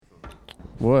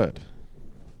What?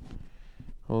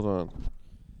 Hold on.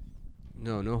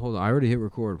 No, hold on. I already hit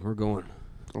record. We're going.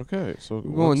 Okay, so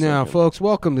We're going now, folks.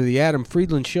 Welcome to the Adam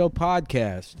Friedland Show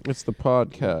podcast. It's the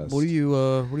podcast. What do you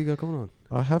got going on?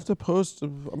 I have to post.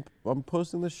 I'm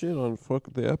posting the shit on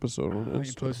the episode on You're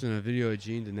Insta. posting a video of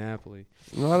Gene DiNapoli.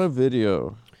 Not a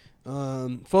video.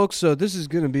 Folks, so this is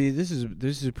the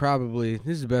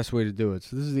best way to do it.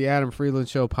 So this is the Adam Friedland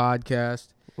Show podcast.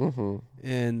 Mm-hmm.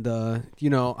 And,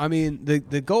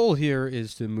 the goal here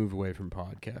is to move away from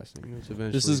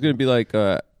podcasting. This is going to be like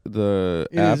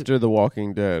after The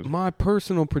Walking Dead. My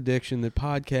personal prediction that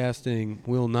podcasting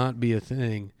will not be a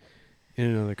thing in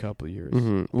another couple of years.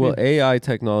 Mm-hmm. Well, AI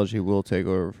technology will take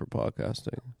over for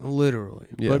podcasting. Literally.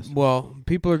 Yes. But,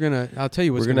 people are going to, I'll tell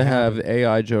you what's We're going to have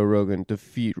AI Joe Rogan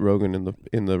defeat Rogan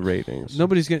in the ratings.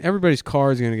 Everybody's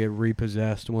car is going to get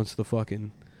repossessed once the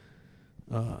fucking,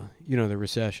 the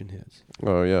recession hits.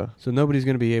 Oh, yeah. So nobody's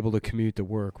going to be able to commute to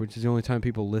work, which is the only time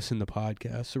people listen to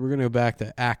podcasts. So we're going to go back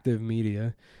to active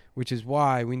media, which is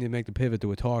why we need to make the pivot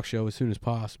to a talk show as soon as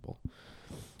possible.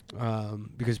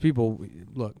 Because people,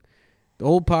 look, the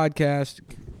old podcast,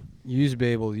 you used to be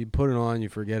able, you put it on, you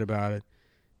forget about it.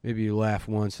 Maybe you laugh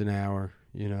once an hour,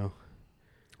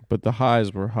 But the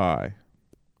highs were high.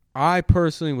 I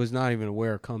personally was not even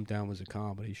aware Come Down was a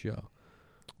comedy show.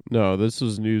 No, this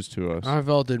was news to us. I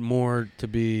felt it more to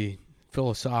be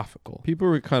philosophical. People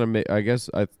were kind of, I guess,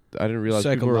 I didn't realize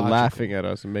people were laughing at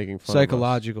us and making fun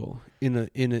psychological, of us.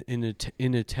 in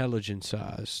intelligent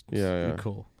size. Yeah.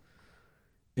 Cool.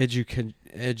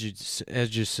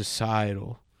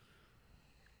 Societal.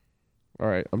 All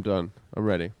right, I'm done. I'm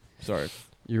ready. Sorry.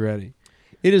 You ready?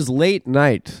 It is late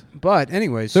night. But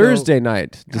anyway, Thursday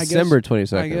night, December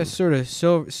 22nd. I guess sort of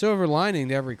silver lining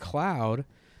to every cloud.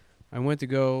 I went to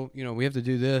go, we have to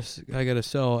do this. I got to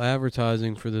sell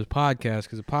advertising for this podcast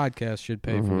because the podcast should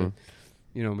pay for it.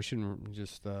 We shouldn't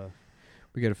just,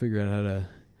 we got to figure out how to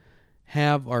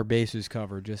have our bases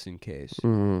covered just in case.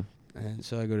 Mm-hmm. And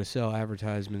so I go to sell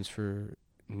advertisements for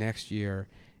next year,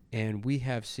 and we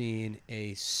have seen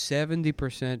a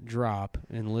 70% drop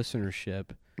in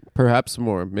listenership. Perhaps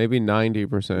more, maybe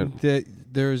 90%.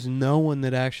 There's no one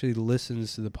that actually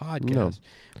listens to the podcast,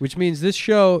 which means this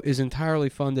show is entirely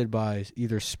funded by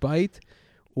either spite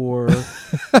or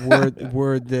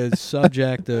we're the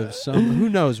subject of some. Who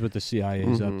knows what the CIA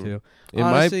is up to?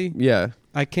 Honestly,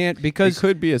 I can't because it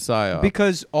could be a psyop.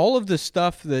 Because all of the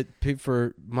stuff that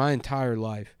for my entire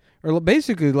life, or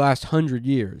basically the last 100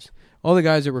 years, all the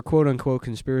guys that were quote unquote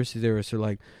conspiracy theorists are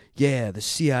like, yeah, the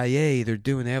CIA, they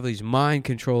have these mind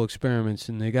control experiments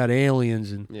and they got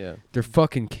aliens and they're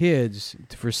fucking kids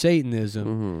for Satanism.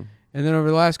 Mm-hmm. And then over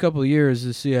the last couple of years,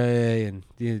 the CIA and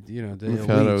the elites,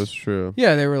 found it was true.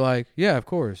 Yeah, they were like, yeah, of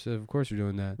course we're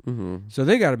doing that. Mm-hmm. So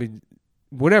they got to be,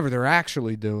 whatever they're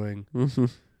actually doing,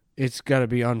 it's got to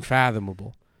be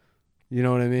unfathomable. You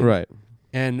know what I mean? Right.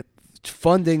 And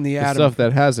funding the stuff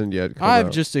that hasn't yet come I've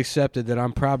out. just accepted that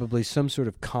I'm probably some sort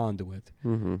of conduit.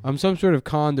 Mm-hmm. I'm some sort of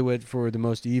conduit for the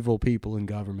most evil people in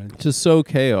government. To sow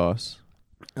chaos.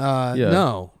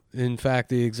 No. In fact,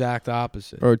 the exact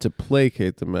opposite. Or to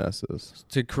placate the masses.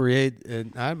 To create...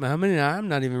 I'm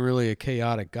not even really a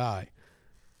chaotic guy.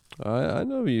 I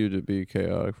know you to be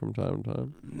chaotic from time to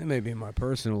time. It may be in my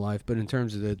personal life, but in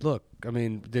terms of did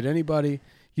anybody...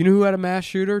 You know who had a mass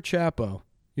shooter? Chapo.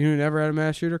 You know who never had a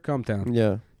mass shooter? Comptown.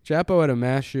 Yeah. Chapo had a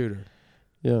mass shooter.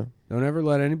 Yeah. Don't ever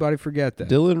let anybody forget that.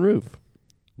 Dylan Roof.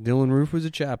 Dylan Roof was a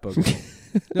Chapo guy.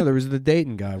 No, there was the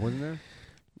Dayton guy, wasn't there?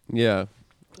 Yeah.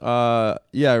 I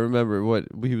remember what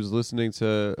he was listening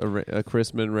to a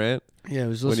Chrisman rant. Yeah, he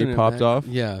was listening when he popped off.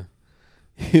 Yeah.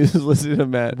 He was listening to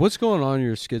Matt. What's going on in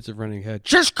your schizophrenic head?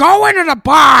 Just go into the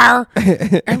bar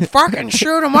and fucking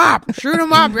shoot him up. Shoot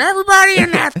him up. Everybody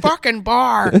in that fucking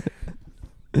bar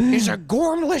is a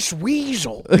gormless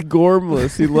weasel.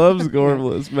 Gormless. He loves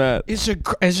gormless, Matt. Is a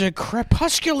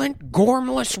crepusculent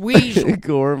gormless weasel.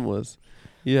 Gormless.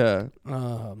 Yeah.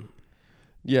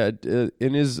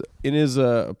 In his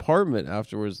apartment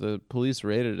afterwards, the police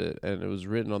raided it, and it was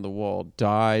written on the wall,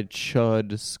 "Died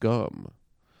chud scum,"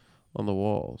 on the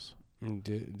walls.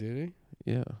 Did he?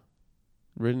 Yeah.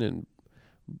 Written in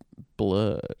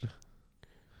blood.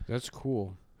 That's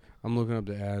cool. I'm looking up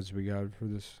the ads we got for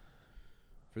this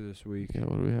week. Yeah,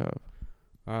 what do we have?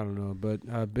 I don't know,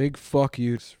 but big fuck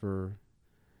you for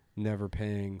never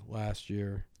paying last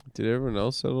year. Did everyone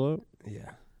else settle up?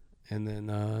 Yeah. And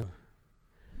then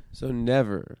so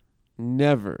never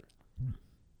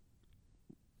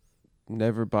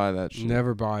buy that shit.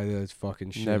 Never buy that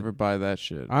fucking shit. Never buy that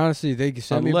shit. Honestly, they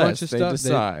sent me a bunch of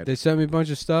stuff. They sent me a bunch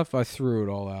of stuff. I threw it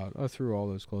all out. I threw all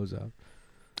those clothes out.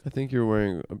 I think you're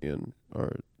wearing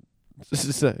or the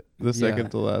second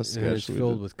to last and sketch. it's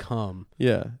filled with cum.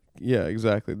 Yeah,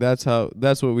 exactly. That's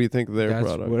what we think of their That's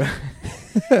product. what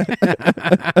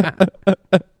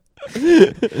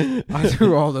I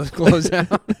threw all those clothes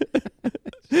out.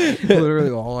 Literally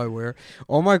all I wear.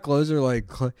 All my clothes are like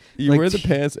You like wear the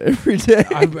pants every day.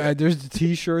 there's the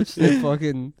t-shirts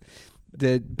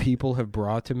that people have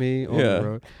brought to me on the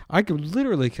road. I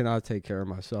literally cannot take care of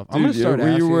myself. Dude, I'm gonna start. Were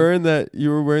asking, you wearing that? You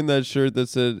were wearing that shirt that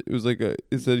said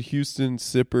it said Houston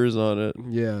Sippers on it.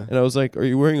 Yeah, And I was like, "Are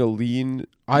you wearing a lean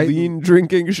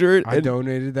drinking shirt?" I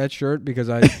donated that shirt because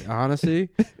I honestly,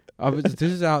 this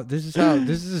is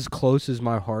as close as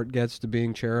my heart gets to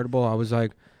being charitable. I was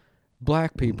like,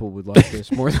 black people would like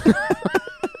this more than.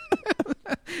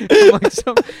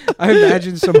 I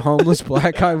imagine some homeless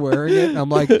black guy wearing it, and I'm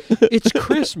like, it's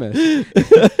Christmas.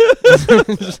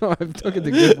 So I took it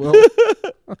to Goodwill.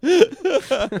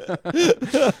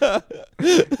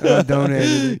 And I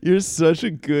donated it. You're such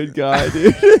a good guy,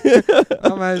 dude.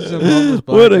 I imagine some homeless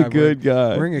black What guy a good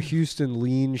guy. wearing a Houston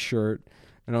lean shirt.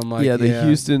 And I'm like, the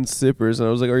Houston Sippers. And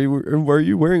I was like, are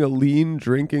you wearing a lean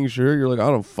drinking shirt? You're like, I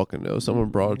don't fucking know. Someone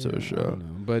brought it to a I show. don't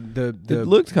know. But It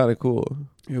looked kind of cool.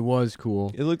 it was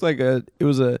cool. It looked like it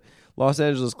was a Los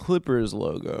Angeles Clippers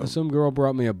logo. Some girl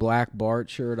brought me a black Bart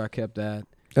shirt. I kept that.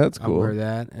 That's I cool. wear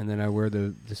that, and then I wear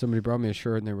somebody brought me a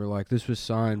shirt, and they were like, "This was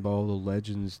signed by all the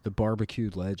legends, the barbecue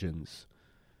legends."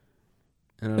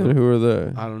 And And who are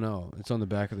they? I don't know. It's on the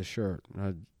back of the shirt,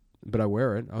 but I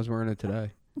wear it. I was wearing it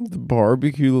today. The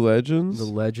barbecue legends? The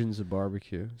legends of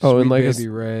barbecue. Oh, Sweet and like Baby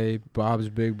Ray, Bob's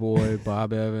Big Boy,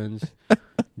 Bob Evans,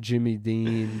 Jimmy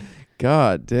Dean,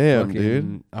 God damn, fucking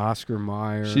dude. Oscar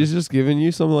Mayer. She's just giving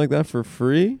you something like that for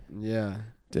free? Yeah,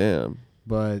 Damn.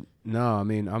 but no, I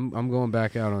mean, I'm going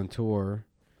back out on tour,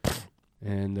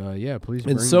 and please.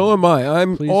 And bring so me. am I.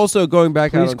 I'm Please- also going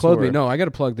back out Please on clothe tour. me. No, I got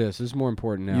to plug this. This is more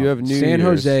important now. You have New San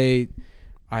Year's. Jose.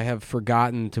 I have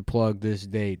forgotten to plug this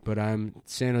date, but I'm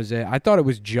San Jose. I thought it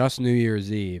was just New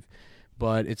Year's Eve,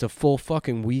 but it's a full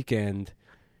fucking weekend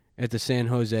at the San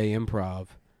Jose Improv,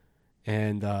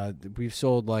 and we've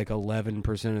sold like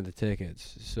 11% of the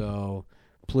tickets. So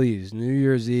please, New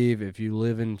Year's Eve, if you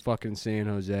live in fucking San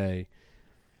Jose,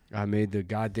 I made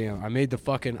the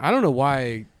fucking. I don't know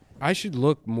why. I should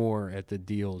look more at the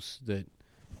deals that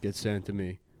get sent to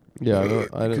me. Yeah,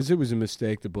 Because it was a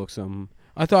mistake to book something.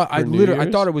 I thought For New Year's? I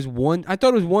thought it was one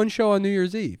show on New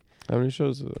Year's Eve. how many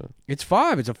shows is that? It's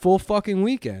 5. It's a full fucking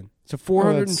weekend. It's a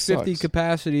 450 sucks.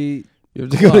 capacity. You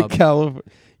have to go Club. to California.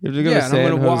 You have to go to Yeah, and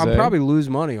San Jose. I'll probably lose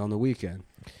money on the weekend.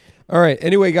 All right.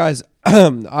 Anyway, guys,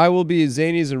 I will be at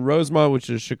Zanies in Rosemont, which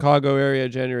is Chicago area,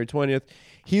 January 20th.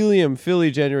 Helium, Philly,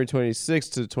 January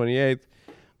 26th to the 28th.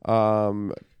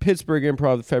 Pittsburgh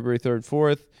Improv, February 3rd,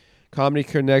 4th. Comedy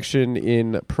Connection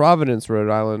in Providence,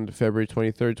 Rhode Island, February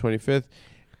 23rd, 25th.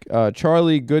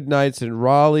 Charlie Goodnights in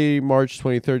Raleigh, March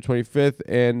 23rd, 25th.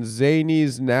 And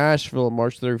Zanies, Nashville,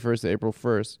 March 31st to April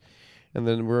 1st. And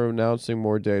then we're announcing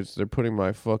more dates. They're putting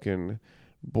my fucking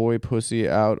boy pussy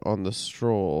out on the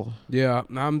stroll. Yeah,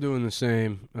 I'm doing the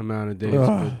same amount of days.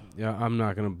 Ugh. But yeah, I'm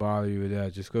not going to bother you with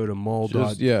that. Just go to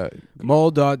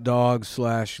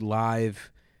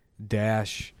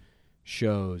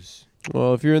mole.dog/live-shows.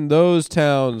 Well, if you're in those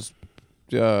towns,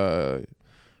 those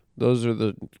are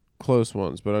the close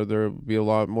ones. But there will be a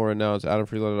lot more announced.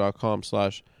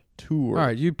 AdamFreeland.com/tour. All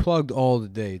right, you plugged all the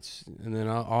dates, and then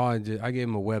I gave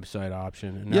him a website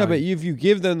option. And Yeah, now but if you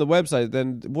give them the website,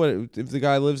 then what if the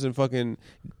guy lives in fucking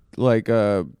like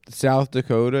South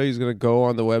Dakota? He's gonna go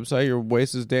on the website. You're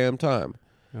wasting his damn time.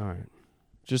 all right,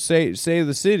 Just say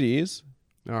the cities,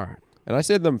 all right. and I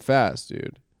said them fast,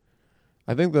 dude.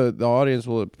 I think the audience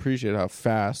will appreciate how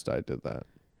fast I did that.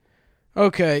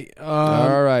 Okay.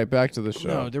 All right, back to the show.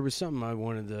 No, there was something I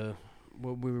wanted to.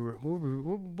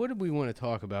 What did we want to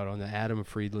talk about on the Adam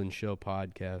Friedland Show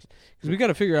podcast? Because we got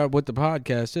to figure out what the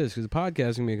podcast is. Because the podcast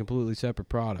is gonna be a completely separate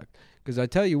product. Because I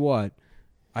tell you what,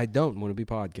 I don't want to be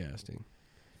podcasting.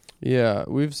 Yeah,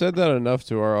 we've said that enough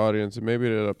to our audience, and maybe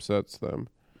it upsets them.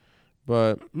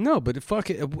 But No, but fuck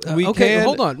it. We Okay, can-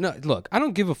 hold on. No, look, I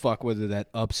don't give a fuck whether that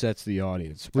upsets the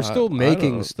audience. We're I still don't.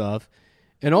 making stuff,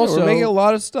 and yeah, also we're making a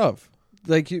lot of stuff.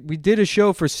 like we did a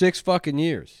show for 6 fucking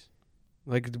years.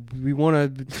 Like we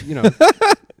want to,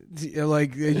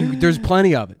 there's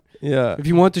plenty of it. Yeah, If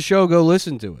you want the show, go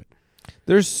listen to it.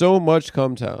 there's so much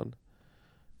Cumtown,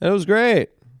 and it was great.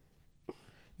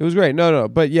 It was great. No,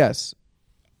 but yes,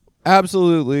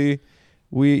 absolutely.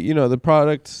 We, the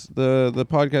product, the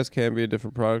podcast can be a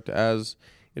different product as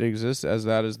it exists, as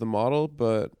that is the model.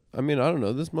 But I mean, I don't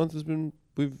know. This month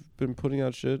we've been putting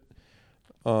out shit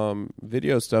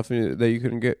video stuff that you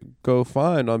can go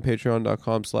find on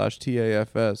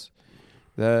patreon.com/TAFS.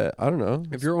 That I don't know.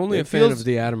 If you're only a fan of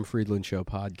the Adam Friedland Show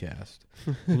podcast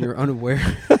and you're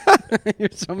unaware, you're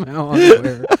somehow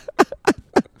unaware.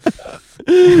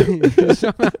 you're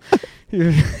somehow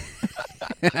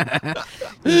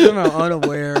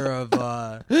unaware of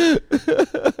the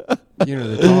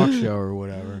talk show or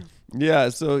whatever. Yeah,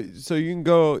 so you can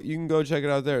go check it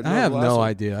out there. I have no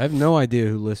idea. I have no idea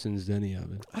who listens to any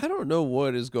of it. I don't know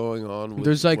what is going on with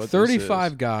There's like what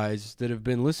 35 guys that have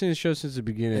been listening to the show since the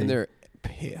beginning. And they're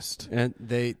pissed. And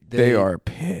they are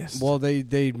pissed. Well,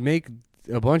 they make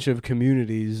a bunch of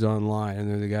communities online, and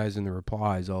they're the guys in the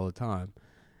replies all the time.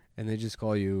 And they just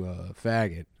call you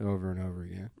faggot over and over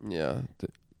again. Yeah.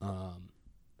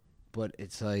 But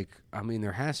it's like, I mean,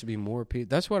 there has to be more people.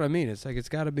 That's what I mean. It's like, it's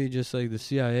got to be just like the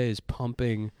CIA is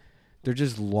pumping. They're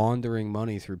just laundering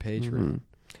money through Patreon. Mm-hmm.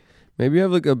 Maybe you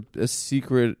have like a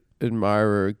secret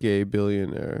admirer, gay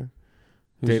billionaire.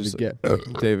 David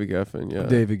Geffen, yeah.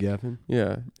 David Geffen.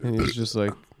 Yeah. And he's just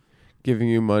like giving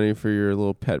you money for your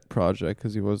little pet project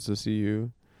because he wants to see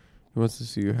you. He wants to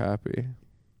see you happy.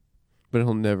 But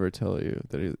he'll never tell you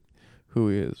that who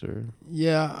he is or...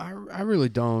 Yeah, I really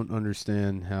don't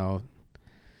understand how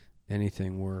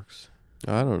anything works.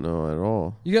 I don't know at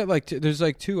all. You got like there's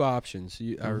like two options.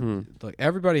 Like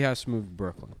everybody has to move to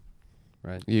Brooklyn,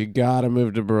 right? You gotta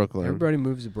move to Brooklyn. Everybody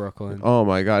moves to Brooklyn. Oh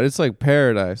my God, it's like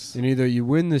paradise. And either you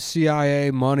win the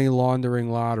CIA money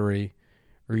laundering lottery,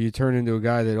 or you turn into a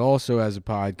guy that also has a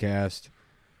podcast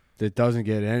that doesn't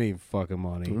get any fucking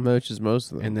money. Which is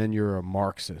most of them. And then you're a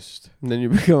Marxist. And then you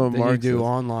become a Marxist. You do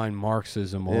online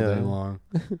Marxism all day long.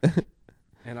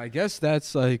 And I guess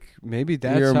that's like, maybe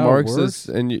that's you're how a Marxist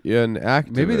it works. and you're an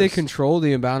activist. Maybe they control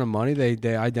the amount of money.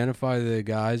 They identify the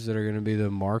guys that are going to be the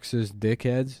Marxist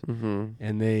dickheads,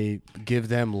 and they give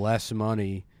them less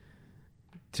money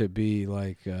to be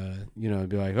like, be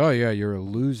like, oh yeah, you're a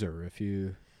loser if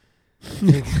you...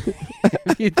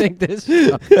 if you think this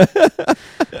that's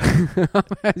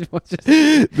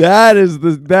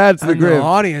the grip. The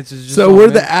audience is just so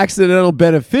we're the accidental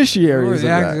beneficiaries of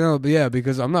that. Yeah,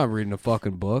 because I'm not reading a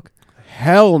fucking book.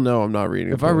 Hell no, I'm not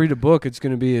reading If I read a book, it's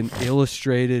going to be an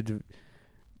illustrated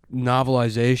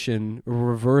novelization,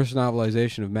 reverse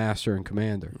novelization of Master and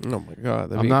Commander. Oh my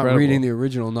God, I'm not reading the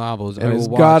original novels. And it's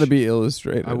got to be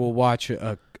illustrated. I will watch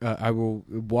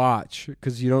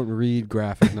because you don't read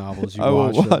graphic novels. I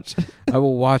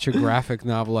will watch a graphic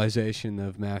novelization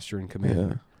of Master and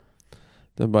Commander. Yeah.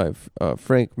 Done by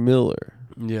Frank Miller.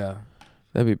 Yeah,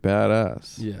 that'd be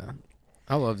badass. Yeah,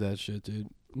 I love that shit, dude.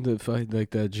 The fight, like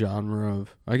that genre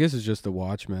of, I guess it's just the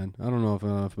Watchmen. I don't know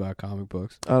enough about comic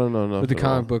books. I don't know enough. But the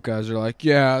comic book guys are like,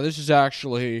 yeah, this is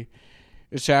actually.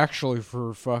 It's actually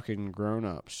for fucking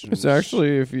grown-ups. It's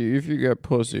actually if you get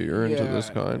pussy, you're into this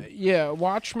kind. Yeah,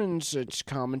 Watchmen's it's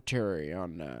commentary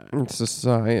on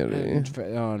society,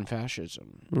 on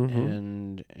fascism,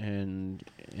 and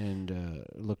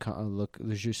look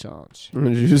the jouissance.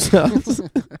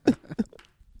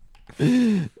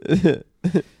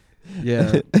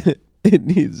 Yeah. It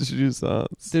needs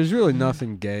jouissance. There's really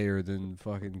nothing gayer than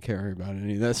fucking caring about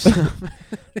any of that stuff.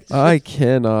 I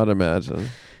cannot imagine.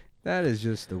 That is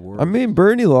just the worst. I mean,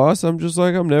 Bernie lost. I'm just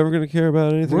like, I'm never going to care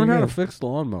about anything. Learn how to fix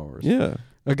lawnmowers. Yeah.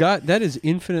 A guy that is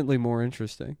infinitely more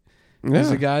interesting. Yeah. There's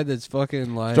a guy that's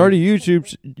fucking like... Start a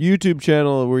YouTube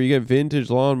channel where you get vintage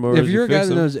lawnmowers. If you're a guy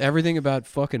that knows everything about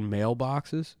fucking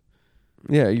mailboxes...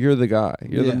 Yeah, you're the guy.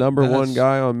 You're the number one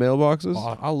guy on mailboxes.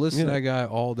 I'll listen to that guy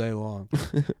all day long.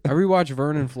 I rewatch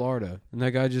Vernon, Florida, and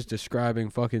that guy just describing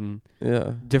fucking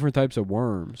different types of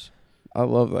worms. I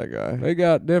love that guy. They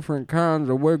got different kinds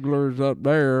of wigglers up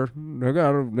there. They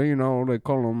got, they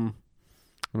call them,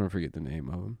 I don't forget the name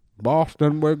of them,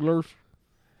 Boston wigglers.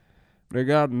 They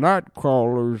got night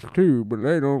crawlers too, but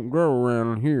they don't grow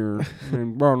around here.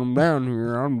 And brought them down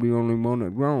here. I'm the only one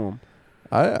that grow them.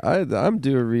 I'm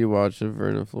due a rewatch of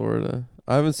Vernon, Florida.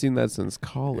 I haven't seen that since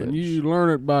college. And you learn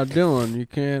it by doing. You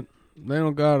can't. They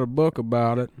don't got a book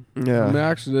about it. Yeah. I mean,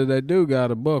 actually, they do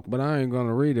got a book, but I ain't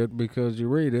gonna read it because you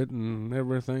read it and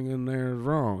everything in there is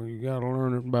wrong. You gotta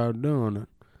learn it by doing it.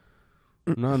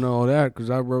 And I know that because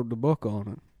I wrote the book on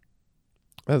it.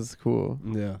 That's cool.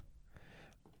 Yeah.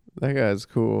 That guy's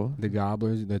cool. The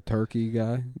gobblers, the turkey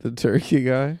guy. The turkey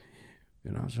guy.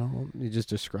 So he's just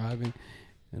describing.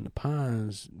 And the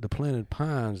pines, the planted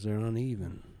pines, they're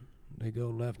uneven. They go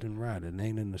left and right. It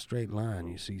ain't in a straight line,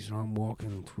 you see. So I'm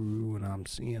walking through and I'm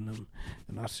seeing them.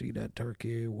 And I see that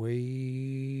turkey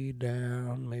way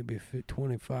down, maybe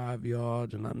 25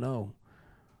 yards. And I know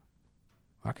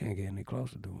I can't get any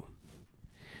closer to him.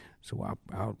 So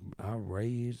I'll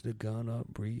raise the gun up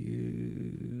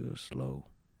real slow.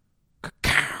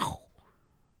 Ka-cow!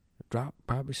 Drop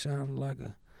probably sounded like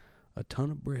a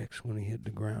ton of bricks when he hit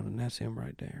the ground, and that's him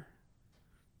right there.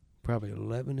 Probably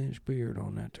 11-inch beard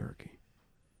on that turkey.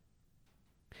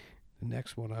 The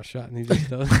next one I shot, and he just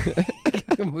does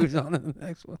moves on to the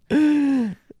next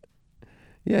one.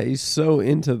 Yeah, he's so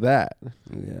into that.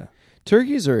 Yeah.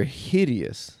 Turkeys are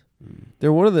hideous.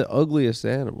 They're one of the ugliest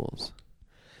animals.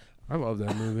 I love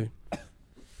that movie.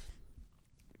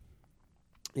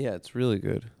 Yeah, it's really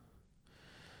good.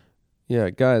 Yeah,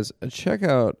 guys, check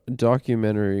out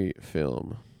documentary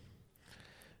film.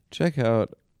 Check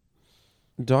out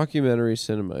documentary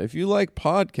cinema. If you like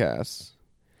podcasts,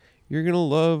 you're going to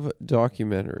love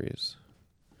documentaries.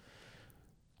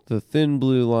 The Thin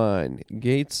Blue Line,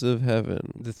 Gates of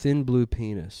Heaven. The Thin Blue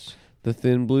Penis. The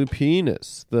Thin Blue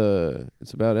Penis.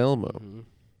 It's about Elmo.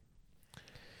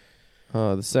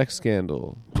 Mm-hmm. The sex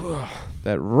scandal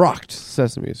that rocked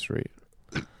Sesame Street.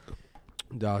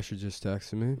 Dasha just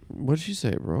texted me. What did she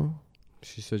say, bro?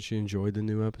 She said she enjoyed the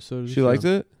new episode of the She show. liked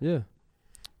it? Yeah.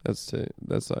 That's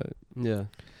Yeah.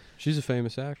 She's a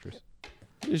famous actress.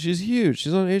 She's huge.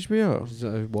 She's on HBO. She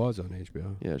was on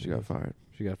HBO. Yeah, she got fired.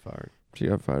 She got fired. She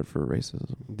got fired for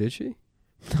racism. Did she?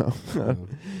 No. Oh.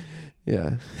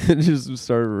 Yeah. It just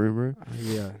started a rumor.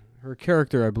 Yeah. Her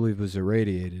character, I believe, was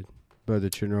irradiated by the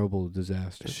Chernobyl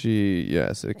disaster.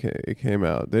 It came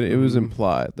out that it was Mhm.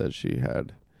 implied that she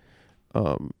had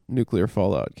nuclear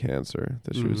fallout cancer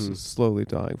that she was slowly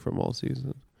dying from all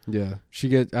season. Yeah.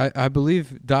 I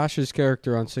believe Dasha's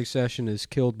character on Succession is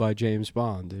killed by James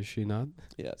Bond, is she not?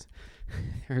 Yes.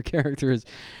 Her character is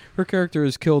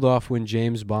killed off when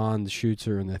James Bond shoots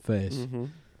her in the face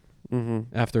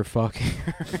after fucking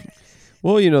her.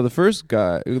 Well, the first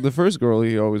girl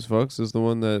he always fucks is the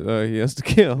one that he has to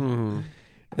kill. Mm-hmm.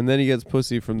 And then he gets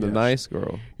pussy from the nice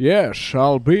girl. Yes,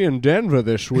 I'll be in Denver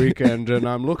this weekend, and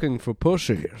I'm looking for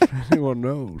pussy. If anyone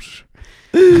knows.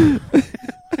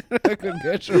 I could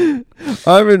get some.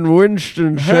 I'm in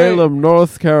Winston-Salem,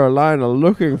 North Carolina,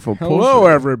 looking for pussy. Hello,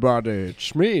 everybody.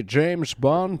 It's me, James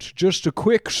Bond. Just a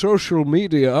quick social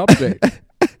media update.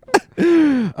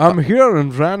 I'm here in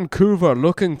Vancouver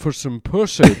looking for some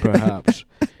pussy, perhaps.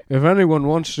 If anyone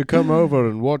wants to come over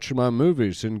and watch my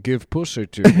movies and give pussy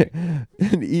to me.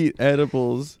 And eat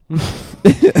edibles.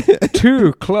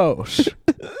 Too close.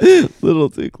 Little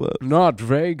too close. Not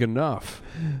vague enough.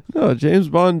 No, James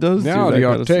Bond does Now do that you're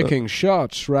kind of taking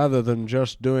shots rather than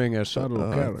just doing a subtle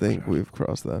stuff. character. I think we've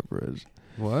crossed that bridge.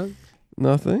 What?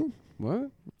 Nothing.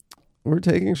 What? We're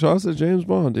taking shots at James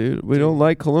Bond, dude. We don't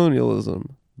like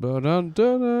colonialism.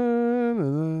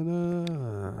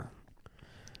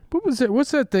 What was it?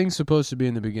 What's that thing supposed to be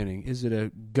in the beginning? Is it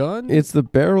a gun? It's the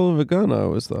barrel of a gun, I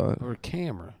always thought. Or a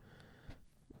camera?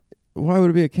 Why would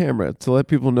it be a camera? To let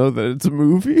people know that it's a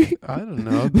movie? I don't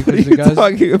know. What Because are the you guy's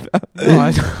talking about?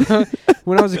 No,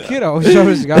 when I was a kid, I always saw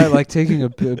this guy like taking a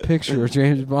picture of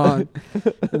James Bond,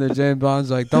 and then James Bond's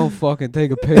like, "Don't fucking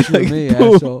take a picture of me,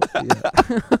 boom. asshole." Yeah.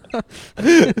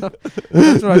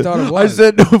 That's what I thought it was. I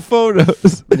said no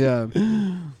photos. Yeah.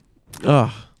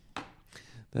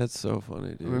 That's so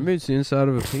funny, dude. Maybe it's the inside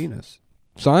of a penis.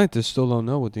 Scientists still don't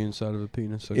know what the inside of a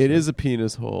penis looks like. It is a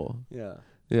penis hole. Yeah.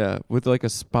 Yeah, with like a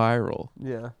spiral.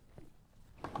 Yeah.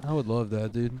 I would love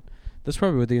that, dude. That's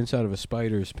probably what the inside of a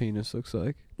spider's penis looks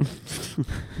like.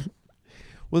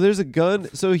 Well, there's a gun.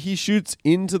 So he shoots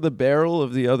into the barrel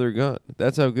of the other gun.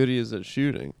 That's how good he is at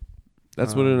shooting.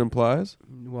 That's what it implies?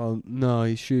 Well, no,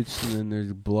 he shoots and then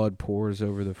there's blood pours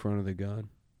over the front of the gun.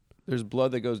 There's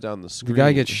blood that goes down the screen. The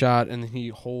guy gets shot and he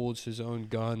holds his own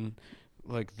gun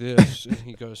like this and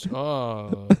he goes,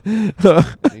 "Oh." And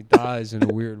he dies in a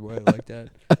weird way like that.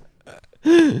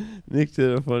 Nick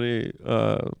did a funny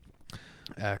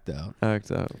Act out.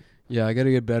 Yeah, I got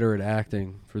to get better at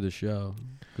acting for the show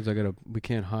because we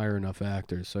can't hire enough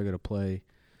actors, so I got to play.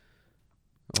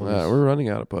 We're running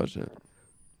out of budget.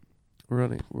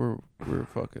 We're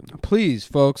fucking. Please,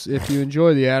 folks, if you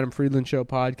enjoy the Adam Friedland Show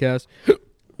podcast,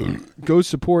 go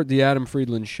support the Adam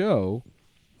Friedland Show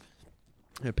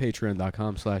at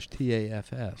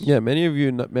patreon.com/TAFS. Yeah, many of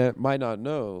you might not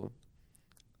know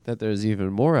that there's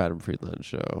even more Adam Friedland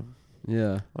Show.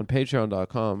 Yeah. On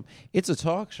patreon.com. It's a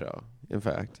talk show, in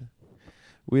fact.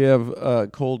 We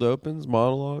have cold opens,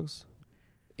 monologues,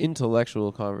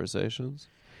 intellectual conversations.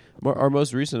 Our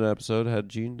most recent episode had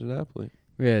Gene DiNapoli.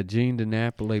 Yeah, Gene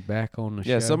DiNapoli back on the show.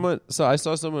 Yeah, I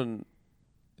saw someone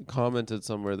commented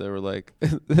somewhere, they were like,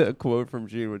 a quote from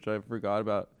Gene, which I forgot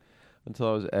about until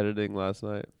I was editing last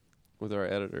night with our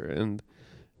editor. And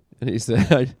he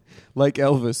said, like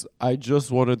Elvis, I just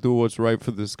want to do what's right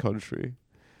for this country.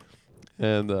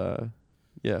 And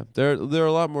yeah, there are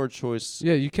a lot more choice.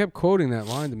 Yeah, you kept quoting that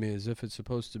line to me as if it's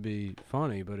supposed to be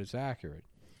funny, but it's accurate.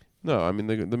 No, I mean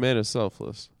the man is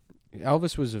selfless.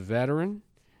 Elvis was a veteran.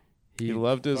 He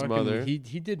loved his mother. He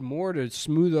did more to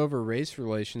smooth over race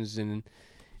relations than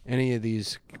any of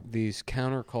these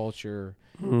counterculture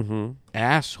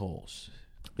assholes.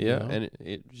 Yeah, know?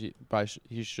 and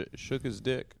he shook his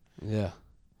dick Yeah.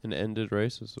 and ended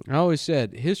racism. I always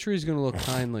said history is going to look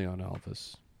kindly on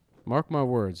Elvis. Mark my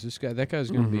words. That guy's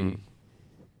going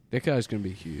to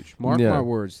be huge. Mark my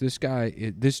words. This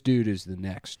dude is the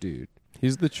next dude.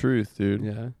 He's the truth, dude.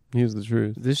 Yeah. He's the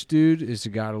truth. This dude is the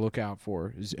guy to look out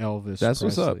for. Is Elvis That's Presley.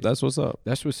 what's up. That's what's up.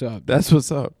 That's what's up. That's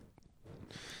what's up.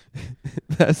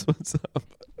 That's what's up.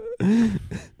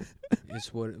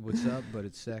 It's what's up, but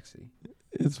it's sexy.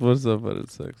 It's what's up, but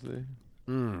it's sexy.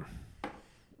 All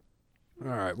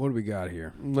right, what do we got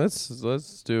here? Let's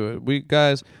do it. We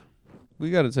got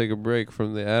to take a break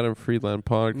from the Adam Friedland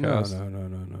podcast.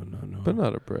 No. But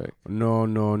not a break. No.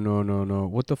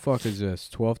 What the fuck is this?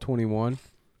 12:21.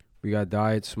 We got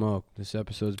Diet Smoke. This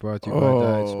episode's brought to you by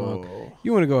Diet Smoke.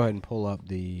 You want to go ahead and pull up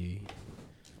the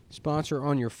sponsor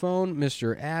on your phone,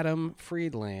 Mr. Adam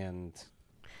Friedland.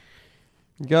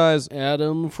 Guys,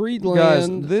 Adam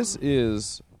Friedland. this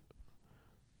is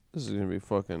going to be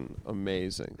fucking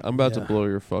amazing. I'm about to blow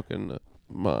your fucking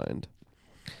mind.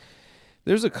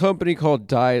 There's a company called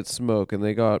Diet Smoke, and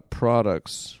they got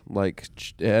products like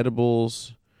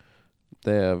edibles.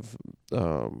 They have,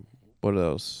 what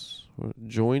else?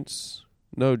 Joints?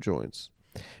 No joints.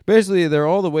 Basically, they're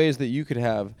all the ways that you could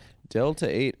have Delta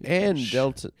 8 and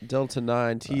Delta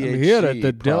 9 THC I'm here at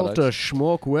the products Delta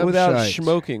Schmoke website. without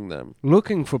smoking them.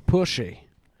 Looking for Pushy.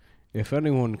 If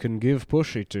anyone can give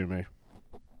Pushy to me.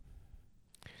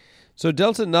 So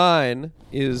Delta 9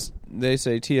 is, they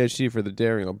say, THC for the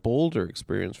daring, a bolder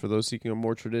experience for those seeking a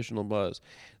more traditional buzz.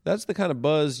 That's the kind of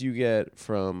buzz you get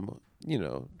from,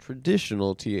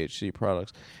 traditional THC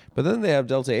products. But then they have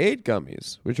Delta 8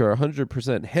 gummies, which are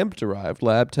 100% hemp-derived,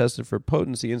 lab-tested for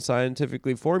potency, and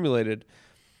scientifically formulated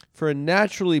for a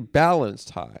naturally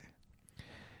balanced high.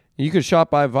 You can shop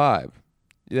by vibe.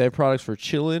 They have products for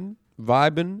chillin',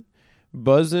 vibin',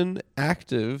 buzzin',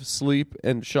 active, sleep,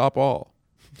 and shop all.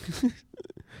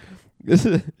 They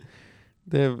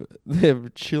have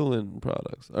chillin'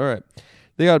 products. All right.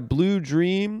 They got Blue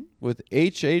Dream with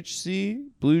HHC,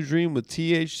 Blue Dream with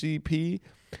THCP.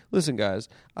 Listen, guys,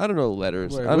 I don't know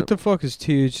letters. Wait, what the fuck is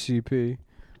THCP?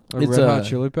 Like It's Red Hot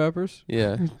Chili Peppers?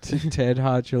 Yeah. Ted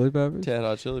Hot Chili Peppers? Ted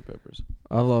Hot Chili Peppers.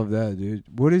 I love that, dude.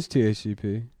 What is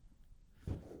THCP?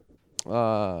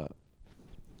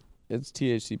 It's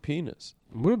THC penis.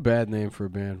 What a bad name for a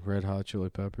band, Red Hot Chili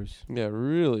Peppers. Yeah,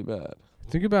 really bad.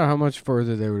 Think about how much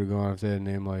further they would have gone if they had a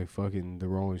name like fucking the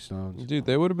Rolling Stones. Dude,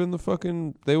 they would have been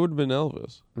they would have been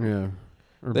Elvis. Yeah.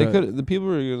 Or They could. The people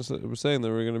were saying they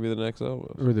were going to be the next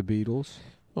Elvis. Or the Beatles.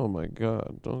 Oh my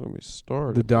God! Don't get me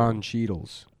started. The Don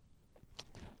Cheadles.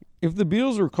 If the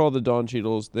Beatles were called the Don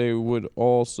Cheadles, they would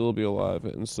all still be alive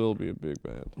and still be a big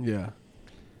band. Yeah.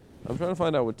 I'm trying to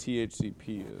find out what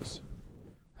THCP is.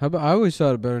 How about? I always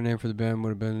thought a better name for the band would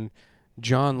have been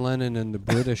John Lennon and the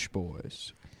British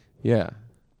Boys. Yeah,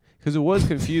 because it was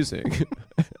confusing.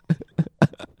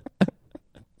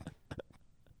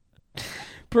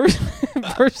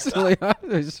 Personally, I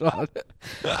always thought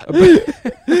a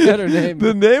better name.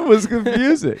 The name was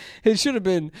confusing. It should have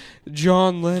been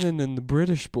John Lennon and the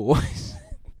British Boys.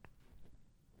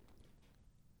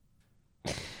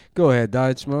 Go ahead,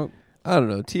 Diet Smoke. I don't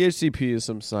know. THCP is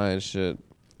some science shit.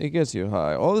 It gets you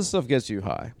high. All this stuff gets you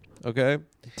high. Okay?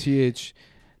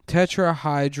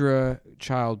 Tetrahydra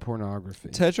child pornography.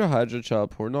 Tetrahydra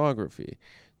child pornography.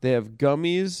 They have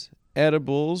gummies,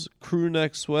 edibles, crew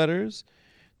neck sweaters.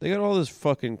 They got all this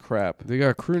fucking crap. They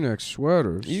got crew neck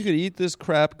sweaters. You could eat this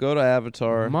crap, go to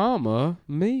Avatar. Mama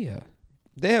Mia.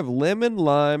 They have lemon,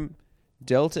 lime,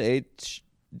 Delta 8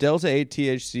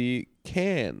 THC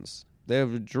cans. They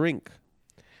have a drink.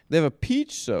 They have a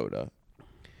peach soda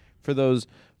for those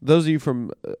of you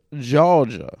from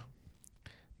Georgia.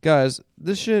 Guys,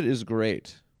 this shit is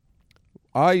great.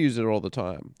 I use it all the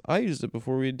time. I used it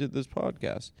before we did this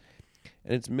podcast.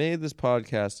 And it's made this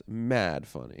podcast mad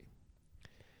funny.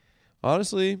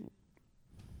 Honestly,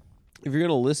 if you're going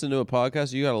to listen to a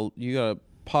podcast, you gotta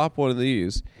pop one of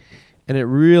these, and it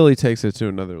really takes it to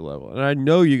another level. And I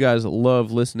know you guys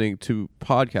love listening to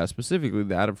podcasts, specifically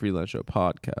the Adam Friedland Show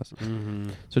podcast. Mm-hmm.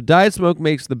 So Diet Smoke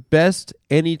makes the best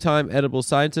anytime edible,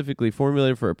 scientifically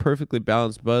formulated for a perfectly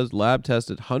balanced buzz,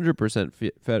 lab-tested,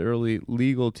 100% federally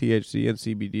legal THC and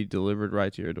CBD delivered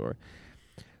right to your door.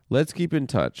 Let's keep in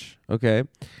touch, okay?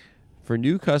 For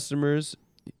new customers,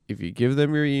 if you give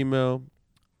them your email,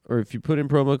 or if you put in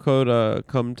promo code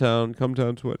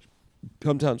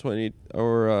Cumtown20,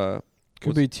 or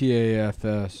Could be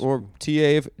TAFS. or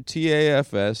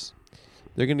TAFS,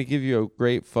 they're gonna give you a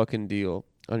great fucking deal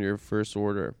on your first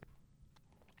order,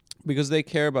 because they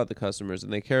care about the customers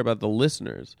and they care about the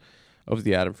listeners of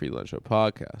the Adam Friedland Show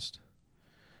podcast.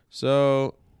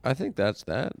 So I think that's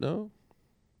that. No,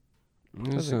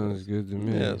 That sounds good to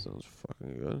me. yeah, that sounds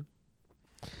fucking good.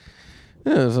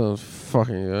 Yeah, that sounds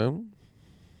fucking good.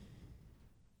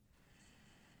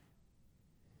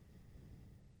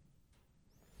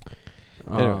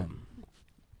 Anyway.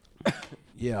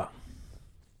 Yeah.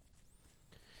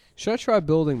 Should I try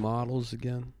building models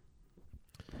again?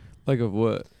 Like of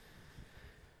what?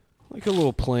 Like a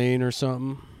little plane or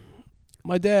something.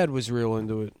 My dad was real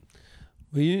into it.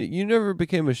 Well, you never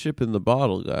became a ship in the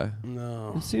bottle guy.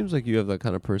 No. It seems like you have that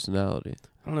kind of personality.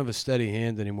 I don't have a steady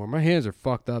hand anymore. My hands are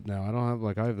fucked up now. I have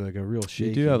like a real shaky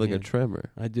You do have like hand. a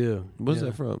tremor. I do. What's Yeah.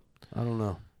 that from? I don't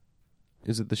know.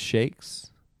 Is it the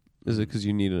shakes? Is it because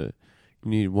you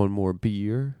need one more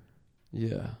beer?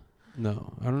 Yeah.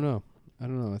 No, I don't know.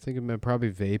 I think it meant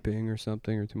probably vaping or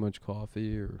something, or too much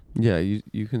coffee, or Yeah,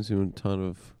 you consume a ton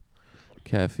of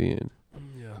caffeine.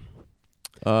 yeah.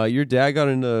 Your dad got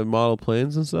into model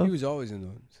planes and stuff. He was always into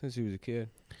it since he was a kid.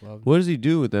 Loved What does he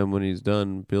do with them when he's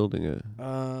done building it?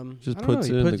 I Just don't puts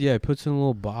know. it in He puts it in a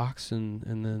little box and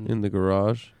then in the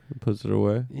garage and puts it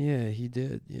away. yeah, he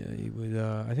did. Yeah, he would.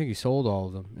 I think he sold all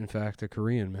of them. In fact, a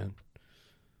Korean man.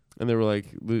 And they were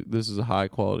like, "This is a high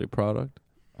quality product."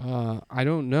 I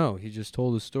don't know. He just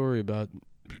told a story about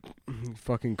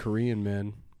fucking Korean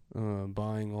men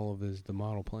buying all of the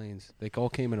model planes. They all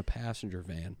came in a passenger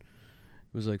van.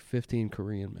 It was like 15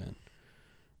 Korean men.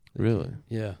 Really?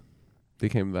 Yeah. They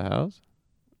came to the house?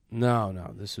 No.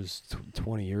 This was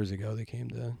 20 years ago. They came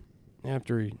to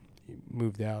after he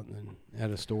moved out and then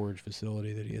had a storage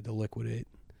facility that he had to liquidate.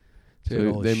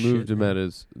 So they moved him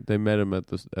they met him at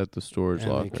the storage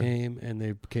and locker. They came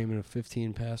in a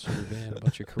 15 passenger van, a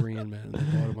bunch of Korean men, and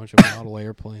they bought a bunch of model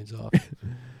airplanes off.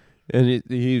 And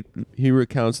he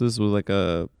recounts this with like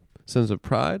a sense of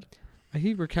pride.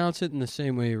 He recounts it in the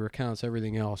same way he recounts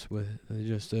everything else, with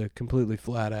just a completely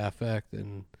flat affect.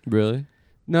 And Really?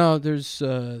 no, there's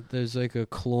like a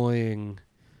cloying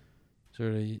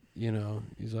sort of,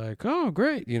 he's like, oh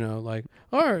great, like,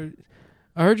 all right,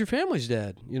 I heard your family's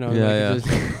dead, Yeah, like,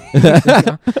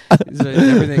 he's like,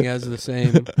 everything has the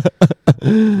same.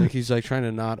 Like he's like trying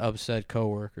to not upset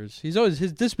coworkers. His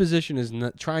disposition is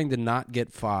trying to not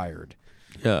get fired.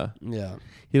 Yeah. Yeah.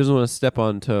 He doesn't want to step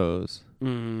on toes.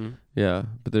 Mm. Yeah,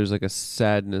 but there's like a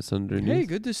sadness underneath. Hey,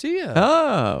 good to see you.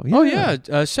 Oh, yeah. Oh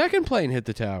yeah, second plane hit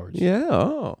the towers. Yeah.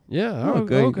 Oh. Yeah. Oh,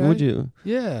 good. Okay. Would you?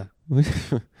 Yeah.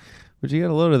 Would you get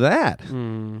a load of that?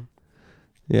 Mm.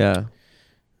 Yeah.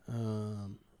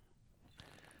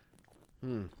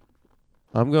 I'm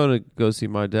going to go see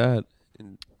my dad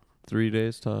in 3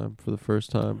 days' time for the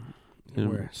first time. in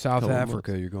Where? South couple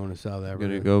Africa. months. You're going to South I'm Africa.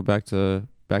 going to go back to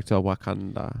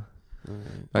Wakanda.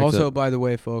 Back Also, to- by the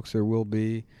way, folks, there will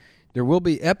be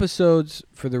episodes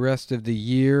for the rest of the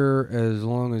year as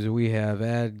long as we have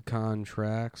ad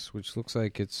contracts, which looks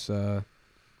like it's really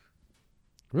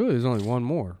there's only one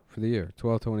more for the year,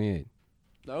 12/28.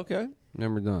 Okay.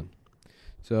 Never done.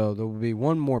 So there will be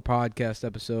one more podcast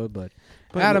episode, but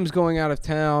But Adam's going out of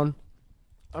town.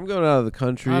 I'm going out of the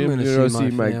country. I'm I'm gonna going to see see my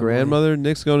my family. grandmother.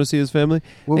 Nick's going to see his family.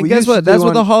 What And we guess used to what? That's do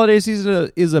what the on- holiday season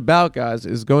is about, guys,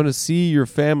 is going to see your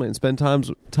family and spend time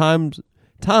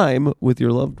with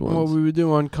your loved ones. What we would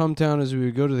do on Come Town is we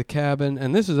would go to the cabin,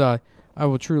 and this is I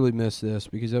will truly miss this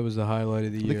because that was the highlight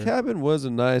of the year. The cabin was a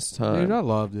nice time. Dude, I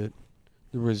loved it.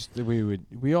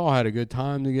 We all had a good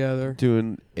time together.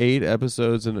 Doing 8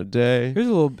 episodes in a day. Here's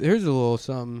a little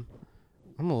something.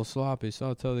 I'm a little sloppy, so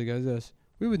I'll tell you guys this: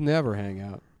 we would never hang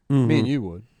out. Me and you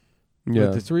would. Yeah.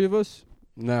 But the three of us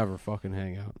never fucking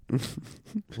hang out.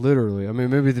 Literally. I mean,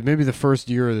 maybe the first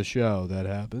year of the show that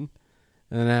happened,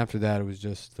 and then after that it was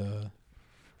just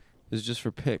It's just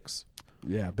for pics.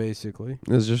 yeah, basically.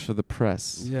 It was just for the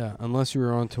press. Yeah, unless you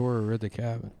were on tour or at the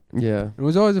cabin. Yeah. It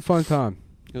was always a fun time.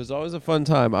 It was always a fun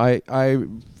time. I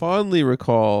fondly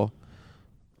recall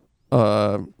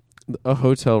a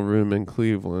hotel room in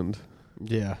Cleveland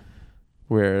Yeah.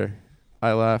 where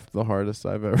I laughed the hardest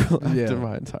I've ever laughed Yeah. in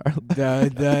my entire life.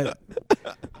 That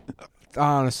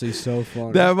honestly so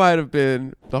funny. That might have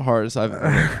been the hardest I've ever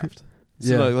laughed.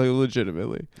 So Yeah. like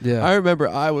legitimately. yeah. I remember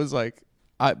I was like,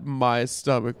 my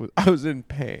stomach I was in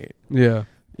pain. yeah.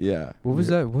 Yeah. What was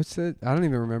that? What's that? I don't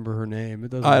even remember her name.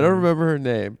 It doesn't I don't matter. remember her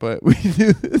name, but we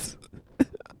knew this.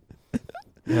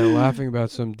 Yeah, laughing about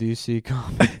some DC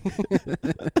comic.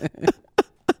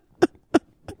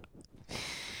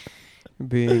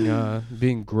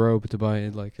 being groped by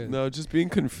like a, No, just being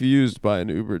confused by an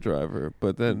Uber driver,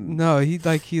 but then no, he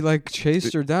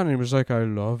chased her down and he was like, "I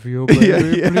love you,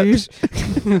 baby, Yeah. please."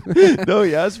 no,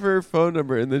 he asked for her phone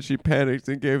number and then she panicked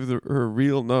and gave her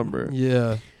real number.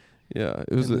 Yeah, Yeah,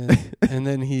 it was. and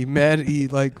then he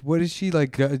like, what did she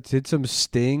like? Did some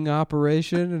sting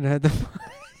operation and had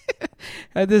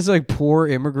had this like poor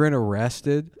immigrant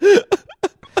arrested.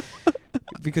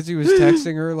 Because he was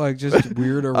texting her like just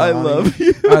weird erotic. I love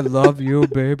you. I love you,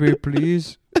 baby,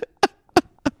 please.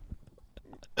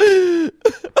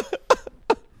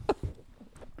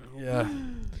 Yeah.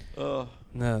 Oh,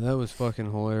 No, that was fucking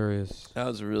hilarious. that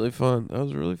was really fun. That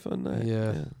was a really fun night.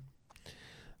 Yeah.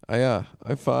 I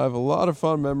have a lot of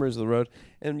fun memories of the road.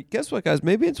 And guess what, guys?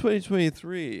 Maybe in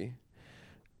 2023,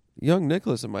 young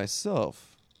Nicholas and myself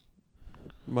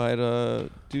might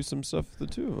do some stuff with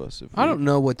the two of us. I don't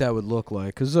know what that would look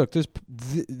like. Because, look,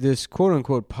 this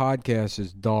quote-unquote podcast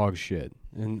is dog shit.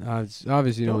 And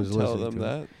obviously no Don't one's tell listening them to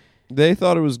that. it. They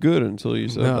thought it was good until you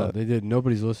said No, that. they did.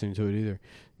 Nobody's listening to it either.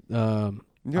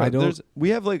 Yeah, I don't... We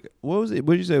have like, what was it?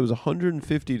 What did you say? It was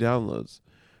 150 downloads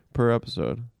per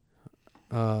episode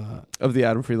of the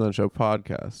Adam Freeland Show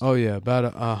podcast. Oh, yeah,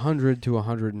 about 100 to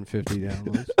 150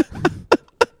 downloads.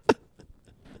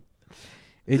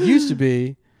 It used to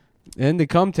be, in the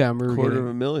Cumtown, we were getting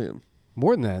 250,000.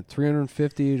 more than that,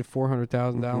 350 to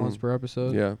 400,000 downloads per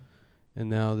episode. Yeah, And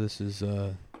now this is,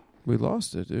 we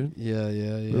lost it, dude. yeah.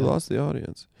 We lost the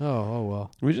audience. Oh,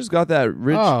 well. We just got that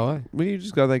rich. Oh, We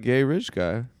just got that gay rich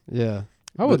guy yeah.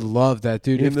 I would love that,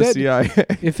 dude. in If the that, CIA.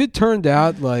 if it turned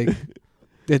out like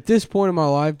at this point in my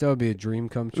life, that would be a dream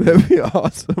come true. That'd be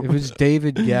awesome. It was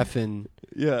David Geffen.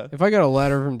 Yeah. If I got a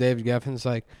letter from David Geffen, it's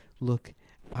like, look,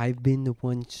 I've been the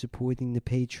one supporting the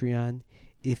Patreon.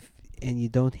 And you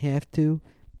don't have to,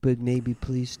 but maybe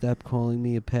please stop calling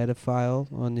me a pedophile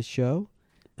on the show.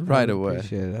 Right I would away.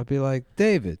 appreciate it. I'd be like,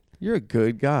 David, You're a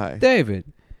good guy.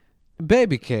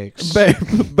 Baby cakes. Babe.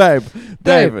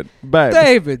 David. Babe.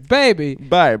 David, baby.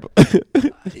 Babe.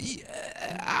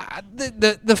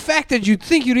 The fact that you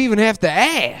think you'd even have to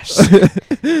ask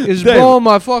is blowing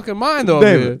my fucking mind over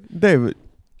here. David.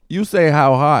 You say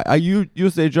how high. You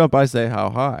say jump, I say how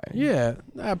high. Yeah.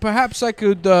 Perhaps I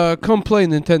could come play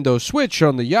Nintendo Switch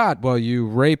on the yacht while you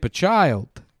rape a child.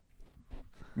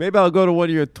 Maybe I'll go to one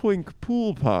of your twink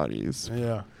pool parties.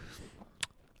 Yeah.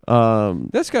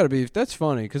 That's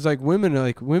funny because women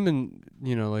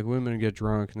get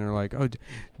drunk and they're like, oh,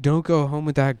 don't go home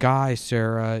with that guy,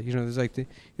 Sarah.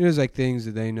 There's things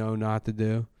that they know not to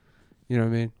do. You know what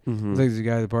I mean? Mm-hmm. There's the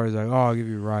guy at the party's like, oh, I'll give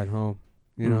you a ride home.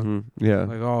 You know? Mm-hmm. Yeah.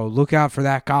 Like, oh, look out for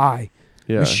that guy.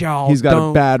 Yeah. Michelle, he's got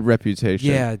don't. a bad reputation.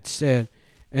 Yeah, it's sad.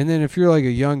 And then if you're like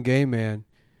a young gay man,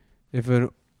 if a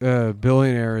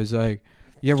billionaire is like,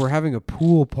 yeah, we're having a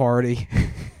pool party.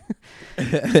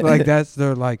 Like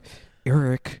they're like,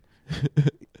 Eric,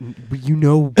 you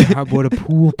know what a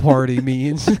pool party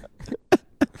means.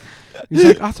 He's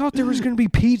like, I thought there was going to be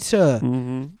pizza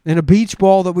and a beach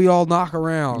ball that we all knock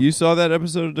around. You saw that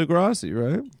episode of Degrassi,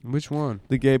 right? Which one?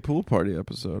 The gay pool party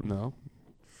episode. No.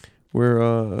 Where,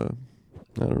 I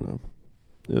don't know.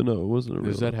 Yeah, no, it wasn't a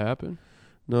real. Does that happen?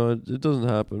 No, it doesn't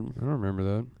happen. I don't remember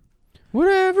that.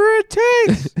 Whatever it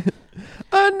takes.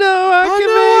 I know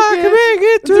I can make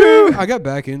it through. I got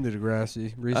back into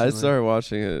Degrassi recently. I started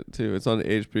watching it too. It's on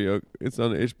HBO. It's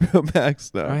on HBO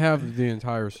Max now. I have the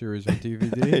entire series on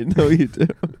DVD. I know you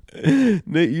do.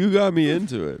 Nate, you got me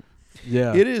into it.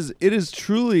 Yeah. It is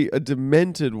truly a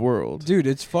demented world. Dude,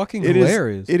 it's fucking It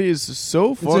hilarious. It is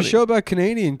so funny. It's a show about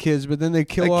Canadian kids, but then they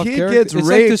kill off kid characters. gets It's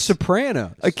raped. like The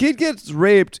Sopranos. A kid gets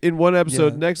raped in one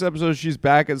episode. Yeah. Next episode, she's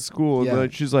back at school. Yeah. And then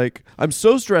she's like, I'm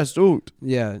so stressed out.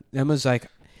 Yeah, Emma's like,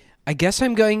 I guess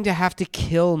I'm going to have to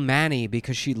kill Manny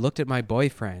because she looked at my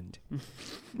boyfriend.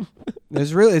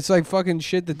 It's like fucking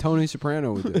shit that Tony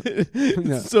Soprano would do.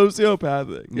 It's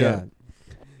sociopathic. Yeah.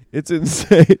 It's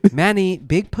insane. Manny,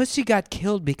 Big Pussy got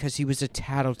killed because he was a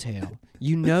tattletale.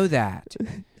 You know that.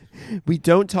 We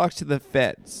don't talk to the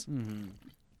feds. Mm-hmm.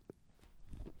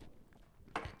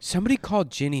 Somebody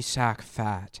called Ginny Sack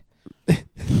fat.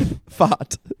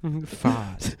 Fat.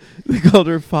 Fat. They called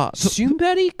her fat.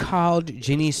 Somebody called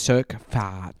Ginny Sack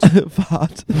fat.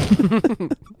 Fat.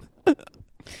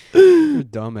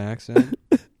 Dumb accent.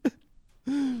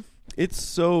 It's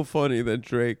so funny that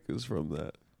Drake is from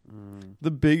that.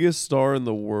 The biggest star in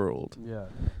the world. Yeah.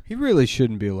 He really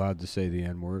shouldn't be allowed to say the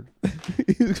N-word.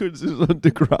 He's just on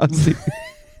Degrassi.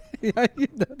 Yeah,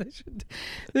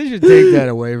 they should take that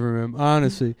away from him.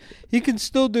 Honestly, he can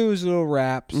still do his little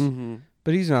raps,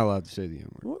 But he's not allowed to say the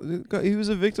N-word. Well, he was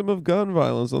a victim of gun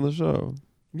violence on the show.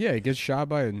 Yeah, he gets shot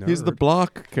by a nerd. He's the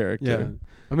block character. Yeah.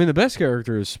 I mean, the best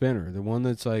character is Spinner, the one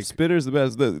that's like... Spinner's the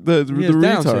best. The He has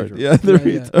Down retard. syndrome. Yeah, the Yeah,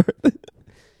 retard.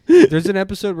 There's an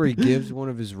episode where he gives one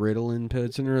of his Ritalin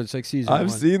pills. It's like season 1.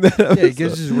 I've seen that episode. Yeah, he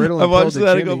gives his Ritalin I watched pill to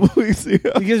that a Jimmy. couple weeks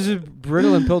ago. He gives his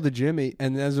Ritalin pill to Jimmy,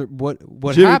 and as what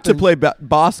Jimmy happens... to play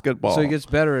basketball. So he gets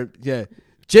better at... Yeah.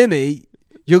 Jimmy,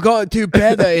 you're going to do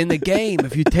better in the game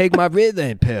if you take my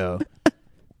Ritalin pill.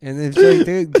 And then so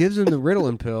he gives him the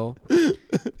Ritalin pill.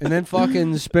 And then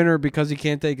fucking Spinner, because he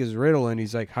can't take his Ritalin,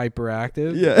 he's like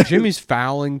hyperactive. Yeah. Jimmy's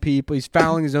fouling people. He's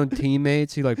fouling his own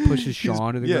teammates. He like pushes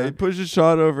Sean to the he ground. pushes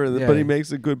Sean over, Yeah. but he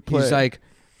makes a good play. He's like,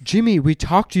 Jimmy, we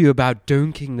talked to you about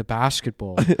dunking the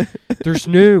basketball. There's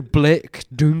no blick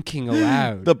dunking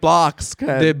allowed. the blocks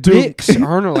can The dunk. Blicks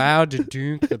aren't allowed to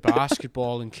dunk the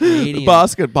basketball in Canadian.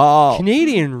 basketball.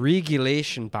 Canadian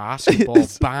regulation basketball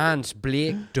bans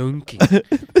Blake dunking.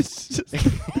 It's just-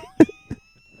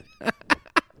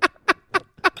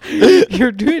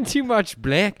 You're doing too much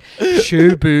Blake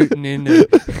showbooting in the...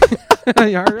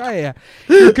 You're right, yeah.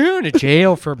 You're going to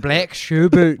jail for Blake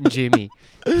showbooting, Jimmy.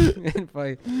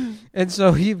 And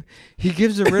so he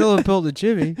gives a Ritalin pill to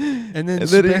Jimmy, and then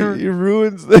Spinner... he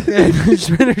ruins the... And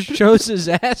Spinner shows his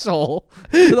asshole.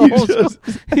 The whole show.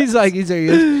 He's like,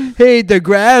 hey,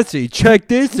 Degrassi, check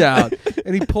this out.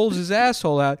 And he pulls his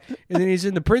asshole out, and then he's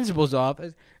in the principal's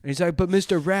office, and he's like, but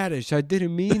Mr. Radish, I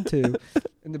didn't mean to.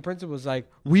 And the principal's like,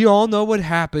 we all know what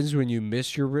happens when you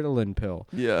miss your Ritalin pill.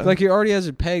 Yeah. Like, he already has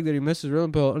it pegged that he misses his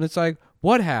Ritalin pill, and it's like,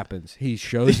 what happens? He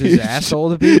shows his asshole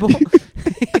to people?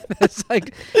 That's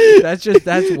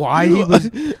why he was...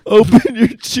 Open your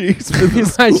cheeks for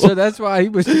this. Right, so that's why he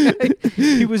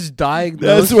was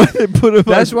diagnosed. That's why they put him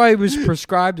That's on. why he was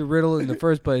prescribed a Ritalin in the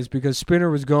first place, because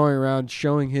Spinner was going around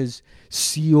showing his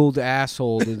sealed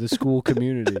asshole to the school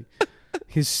community.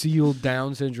 His sealed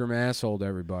Down syndrome asshole to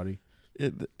everybody.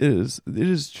 It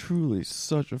is truly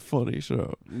such a funny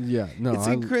show. Yeah, no, It's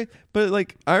incredible. But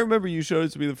like, I remember you showed it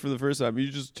to me for the first time. You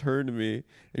just turned to me and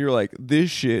you're like,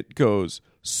 "This shit goes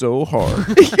so hard."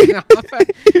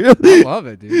 I love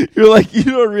it, dude. You're like, you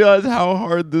don't realize how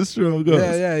hard this show goes.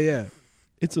 Yeah.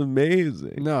 It's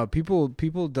amazing. No, people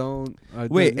don't.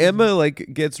 Wait, Emma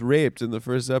like gets raped in the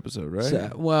first episode,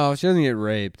 right? Well, she doesn't get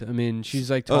raped. I mean,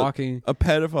 she's like talking. A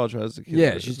pedophile tries to kill her.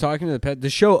 Yeah, she's talking to the pet. The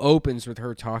show opens with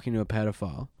her talking to a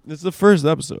pedophile. It's the first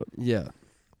episode. Yeah.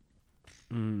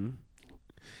 Mm.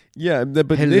 Yeah,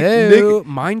 but Hello, Nick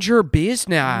mind your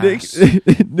business.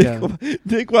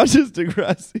 Nick watches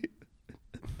Degrassi.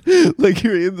 Like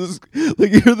you're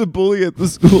the bully at the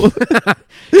school.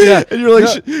 Yeah, and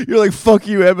you're like fuck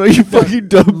you, Emma, you fucking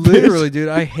dumb literally, bitch. dude.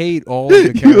 I hate all of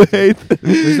the You characters. hate them.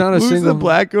 There's not a Who's single the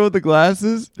black girl with the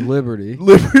glasses? Liberty.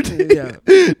 Liberty. Yeah.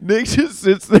 Nick just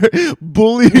sits there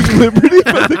bullying Liberty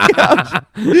from the couch.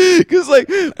 Because like,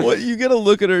 what you get a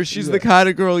look at her. She's the kind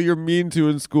of girl you're mean to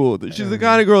in school. She's the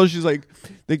kind of girl she's like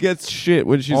that gets shit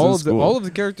when she's in school. All of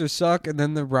the characters suck, and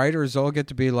then the writers all get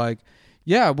to be like,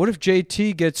 yeah, what if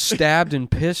JT gets stabbed and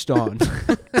pissed on?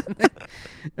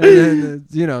 And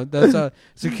then, that's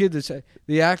it's a kid that's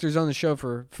the actor's on the show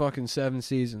for fucking 7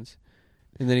 seasons,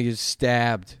 and then he gets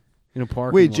stabbed in a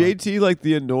parking Wait, lot. JT like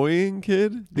the annoying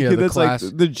kid? The Yeah, kid the that's class-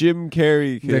 like the Jim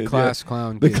Carrey kid. The class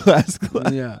clown The kid. class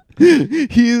clown. Yeah.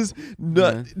 He is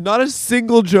not a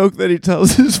single joke that he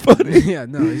tells is funny. Yeah,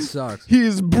 no, he sucks. He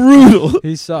is brutal.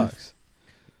 He sucks.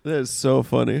 That is so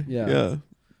funny. Yeah.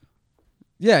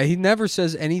 Yeah, he never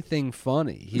says anything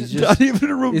funny. He's just not even it's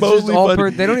remotely just all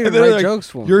funny. they don't even And then write they're like, jokes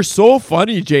for him. You're so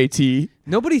funny, JT.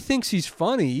 Nobody thinks he's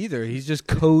funny either. He's just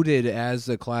coded as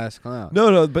the class clown.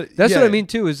 No, but That's yeah. what I mean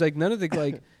too. Is like none of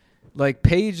the like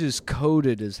Paige is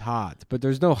coded as hot, but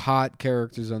there's no hot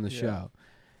characters on the show.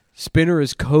 Spinner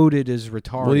is coded as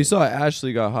retarded. Well, you saw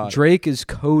Ashley got hot. Drake is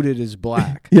coded as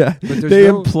black. Yeah, But there's they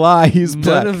no- imply he's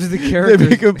black. None of the They characters.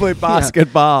 make him play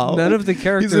basketball. None of the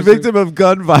characters. He's a victim of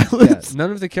gun violence.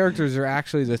 None of the characters are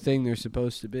actually the thing they're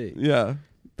supposed to be. Yeah.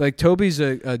 Like Toby's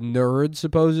a nerd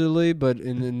supposedly, but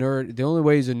in the only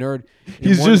way he's a nerd,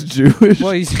 He's just Jewish.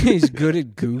 Well, he's good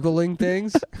at Googling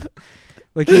things.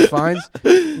 Like he finds,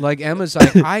 like Emma's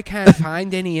like, I can't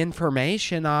find any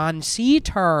information on sea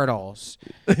turtles,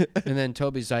 and then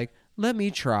Toby's like, let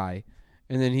me try,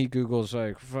 and then he Googles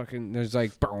like fucking. There's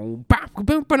like, boom,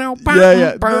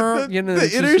 yeah. The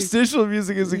it's just- interstitial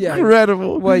music is Yeah.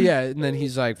 incredible. Well, yeah, and then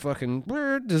he's like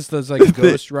fucking just does like a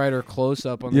Ghost Rider close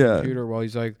up on the Yeah. computer while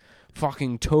he's like,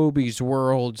 fucking Toby's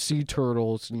World Sea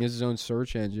Turtles, and he has his own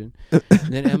search engine. And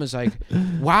then Emma's like,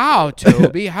 "Wow,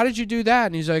 Toby, how did you do that?"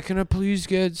 And he's like, "Can I please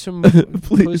get some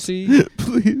pussy?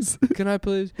 Please. Can I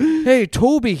please? Hey,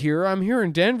 Toby here. I'm here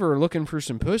in Denver looking for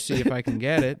some pussy if I can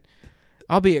get it.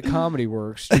 I'll be at Comedy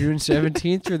Works June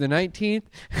 17th through the 19th."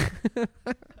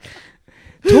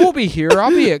 Toby here. I'll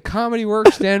be at Comedy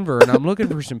Works Denver, and I'm looking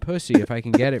for some pussy if I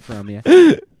can get it from you.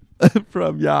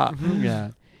 From ya. Yeah.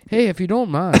 Hey, if you don't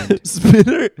mind.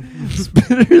 Spinner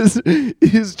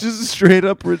is just straight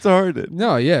up retarded.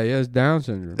 No, yeah, he has Down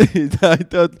syndrome. I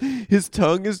thought his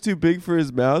tongue is too big for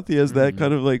his mouth. He has that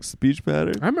kind of like speech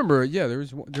pattern. I remember, yeah, there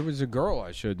was a girl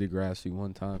I showed Degrassi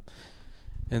one time,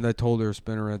 and I told her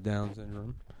Spinner had Down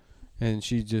syndrome, and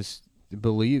she just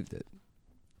believed it.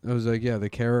 I was like, yeah, the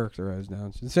character has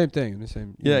Down syndrome. Same thing. The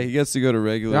same. Yeah, he gets to go to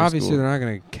regular obviously, school. they're not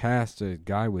going to cast a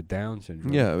guy with Down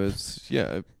syndrome. Yeah, it's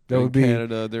that in would be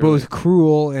Canada, both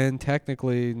cruel and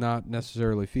technically not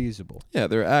necessarily feasible. Yeah,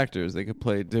 they're actors. They could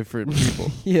play different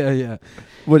people. Yeah.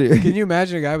 What do you? Can you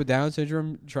imagine a guy with Down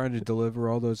syndrome trying to deliver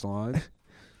all those lines?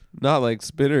 Not like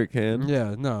Spinner can.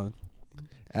 Yeah, no.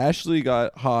 Ashley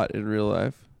got hot in real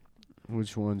life.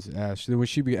 Which one's Ashley?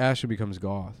 Ashley becomes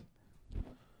goth.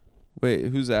 Wait,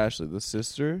 who's Ashley? The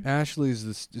sister?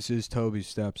 Ashley's this is Toby's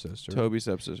stepsister. Toby's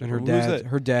stepsister. And Who's that?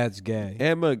 her dad's gay.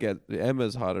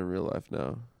 Emma's hot in real life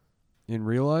now. In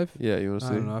real life? Yeah, you want to I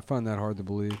see? don't know. I find that hard to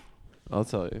believe. I'll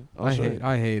tell you. I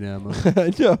hate Emma.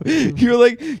 I know. You're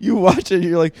like, you watch it,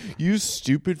 you're like, you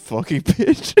stupid fucking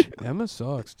bitch. Emma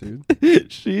sucks,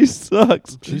 dude. She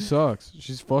sucks. She sucks.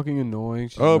 She's fucking annoying.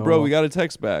 She's Bro, we got a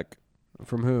text back.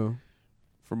 From who?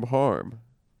 From Harm.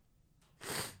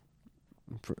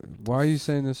 Why are you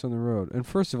saying this on the road? And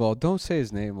first of all, don't say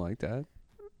his name like that.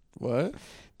 What?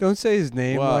 Don't say his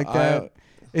name like that.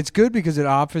 It's good because it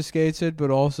obfuscates it, but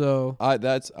also I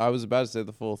was about to say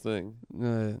the full thing.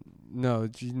 No,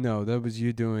 that was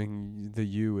you doing the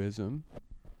you-ism.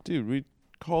 Dude, we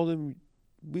called him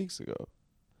weeks ago.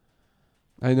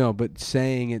 I know, but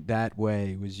saying it that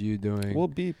way was you doing. We'll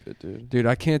beep it, dude. Dude,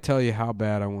 I can't tell you how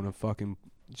bad I want to fucking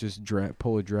just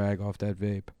pull a drag off that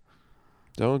vape.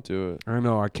 Don't do it. I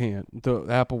know I can't. The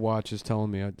Apple Watch is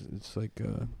telling me it's like.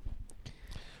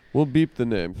 We'll beep the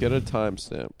name. Get a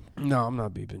timestamp. No, I'm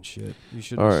not beeping shit. You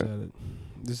shouldn't have said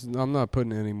it. I'm not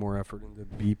putting any more effort into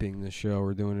beeping the show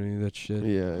or doing any of that shit.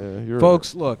 Yeah. You're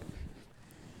Folks, look.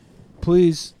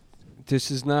 Please,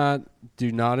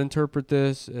 do not interpret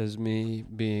this as me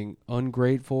being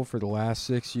ungrateful for the last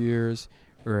 6 years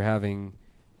or having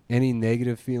any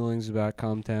negative feelings about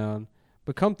Cumtown.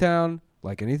 But Cumtown,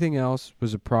 like anything else,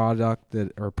 was a project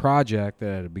that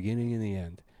had a beginning and the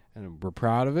end. And we're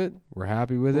proud of it. We're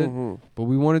happy with it. But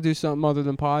we want to do something other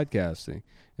than podcasting.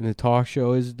 And the talk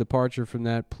show is a departure from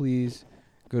that. Please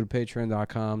go to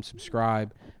patreon.com,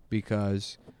 subscribe,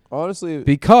 because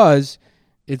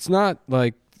it's not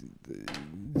like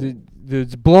the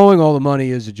blowing all the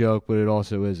money is a joke, but it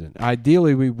also isn't.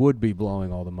 Ideally, we would be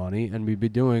blowing all the money, and we'd be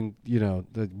doing,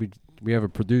 we have a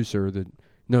producer that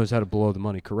knows how to blow the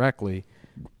money correctly,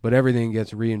 but everything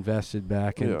gets reinvested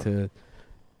back into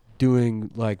doing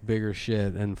like bigger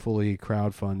shit and fully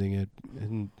crowdfunding it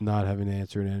and not having to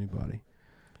answer to anybody.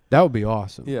 That would be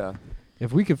awesome. Yeah.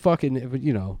 If we could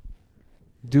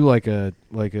do like a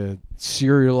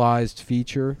serialized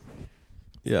feature.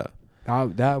 Yeah.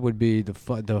 That would be the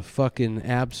fucking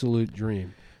absolute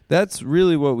dream. That's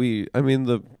really what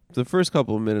the first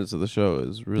couple of minutes of the show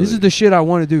is really. This is the shit I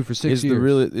want to do for 6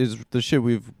 years. Is the shit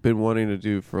we've been wanting to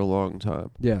do for a long time.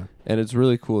 Yeah. And it's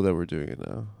really cool that we're doing it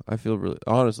now. I feel really,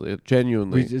 honestly,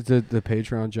 genuinely. The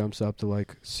Patreon jumps up to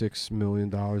like $6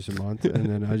 million a month, and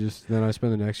then I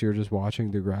spend the next year just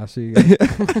watching Degrassi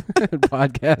and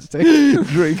podcasting,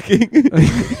 drinking.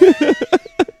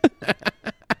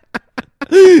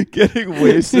 Getting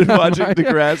wasted watching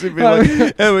Degrassi, being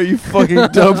like, Emma, you fucking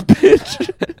dumb bitch.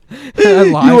 I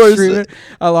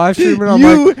live stream it. I'm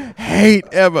you hate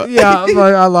Emma. Yeah,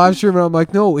 I live stream it. I'm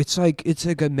like, no, it's like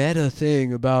a meta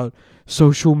thing about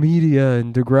social media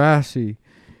and Degrassi,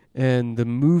 and the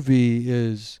movie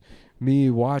is me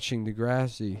watching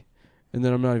Degrassi, and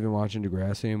then I'm not even watching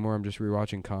Degrassi anymore. I'm just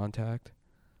rewatching Contact.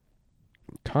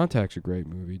 Contact's a great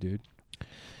movie, dude.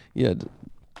 Yeah.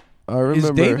 I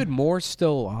remember. Is David Morse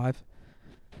still alive?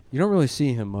 You don't really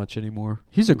see him much anymore.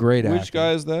 He's a great actor. Which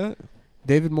guy is that?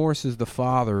 David Morse is the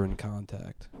father in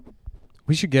Contact.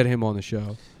 We should get him on the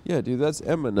show. Yeah, dude, that's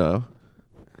Emma now.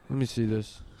 Let me see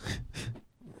this.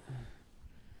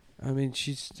 I mean,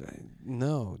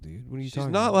 no, dude. What are you she's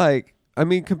talking not about?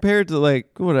 like, compared to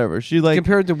like, whatever.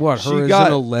 Compared to what? Her as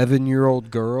an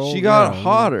 11-year-old girl? She got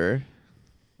hotter.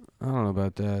 I don't know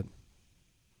about that.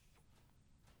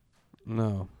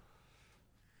 No.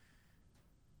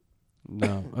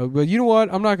 No. But you know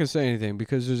what? I'm not going to say anything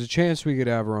because there's a chance we could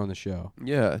have her on the show.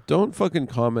 Yeah, don't fucking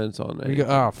comment on it.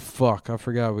 Oh, fuck. I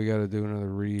forgot we got to do another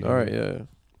read. All right, yeah.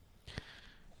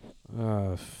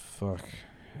 Fuck.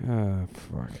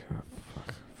 Fuck.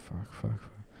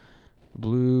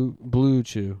 Blue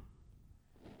Chew.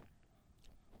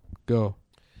 Go.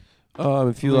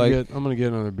 If you like... I'm going to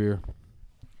get another beer.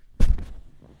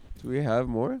 Do we have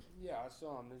more? Yeah, I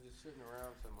saw them. They're just sitting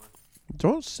around somewhere.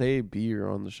 Don't say beer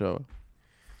on the show.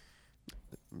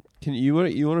 Can you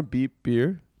want to beep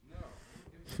beer?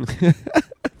 No.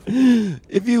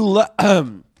 If you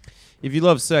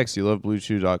love sex, you love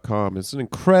BlueChew.com. It's an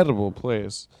incredible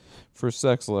place for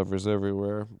sex lovers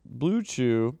everywhere. Blue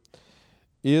Chew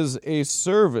is a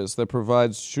service that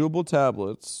provides chewable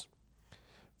tablets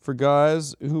for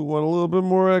guys who want a little bit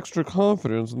more extra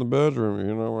confidence in the bedroom.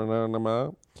 You know what I'm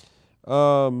about?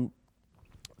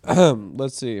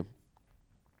 Let's see.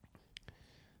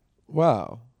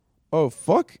 Wow. Oh,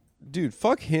 fuck. Dude,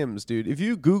 fuck Hims, dude. If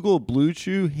you Google Blue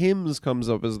Chew, Hims comes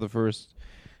up as the first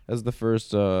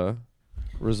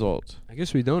result. I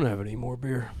guess we don't have any more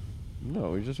beer.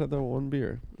 No, we just had that one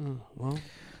beer. Well,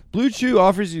 Blue Chew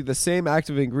offers you the same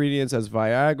active ingredients as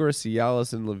Viagra,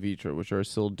 Cialis, and Levitra, which are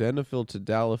sildenafil,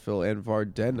 tadalafil, and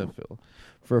vardenafil,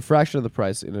 for a fraction of the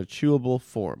price in a chewable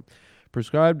form.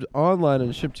 Prescribed online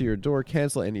and shipped to your door.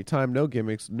 Cancel anytime. No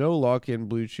gimmicks. No lock-in.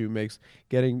 Blue Chew makes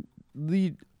getting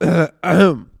the... Dude,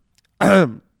 I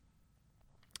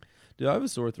have a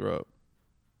sore throat.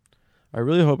 I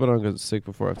really hope I don't get sick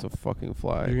before I have to fucking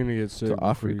fly. you're going to get sick. To before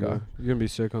Africa. you go. You're going to be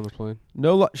sick on the plane.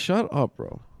 No, shut up,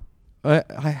 bro.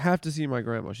 I have to see my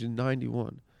grandma. She's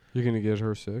 91. You're going to get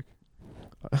her sick?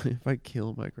 If I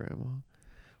kill my grandma,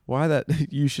 why that?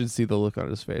 You should see the look on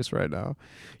his face right now.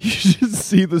 You should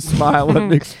see the smile on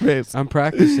Nick's face. I'm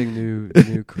practicing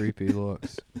new creepy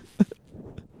looks.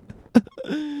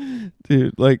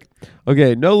 Dude, like,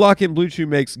 okay, no lock-in. Blue Chew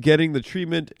makes getting the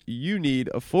treatment you need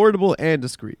affordable and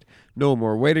discreet. No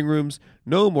more waiting rooms,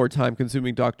 no more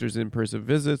time-consuming doctors' in-person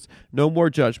visits, no more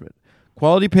judgment.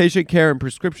 Quality patient care and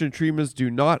prescription treatments do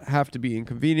not have to be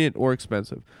inconvenient or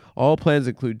expensive. All plans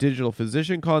include digital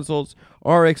physician consults,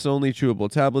 RX-only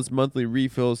chewable tablets, monthly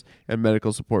refills, and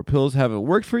medical support. Pills haven't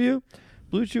worked for you?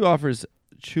 Blue Chew offers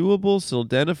chewable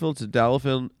sildenafil,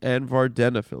 tadalafil, and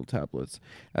vardenafil tablets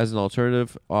as an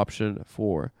alternative option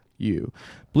for you.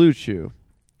 Blue Chew.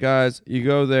 Guys, you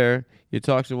go there, you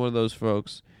talk to one of those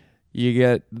folks, you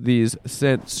get these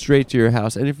sent straight to your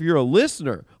house. And if you're a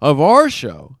listener of our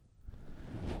show,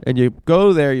 and you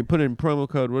go there, you put in promo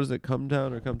code, what is it,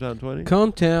 Cumtown or Cumtown20?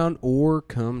 Cumtown or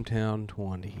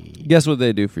Cumtown20. Guess what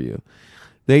they do for you?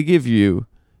 They give you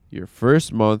your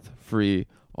first month free.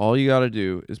 All you got to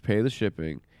do is pay the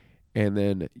shipping, and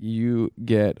then you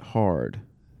get hard.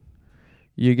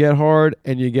 You get hard,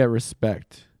 and you get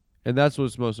respect. And that's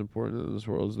what's most important in this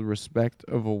world, is the respect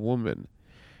of a woman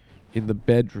in the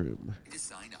bedroom. To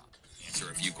sign up,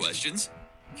 answer a few questions,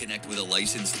 connect with a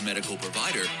licensed medical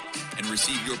provider, and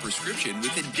receive your prescription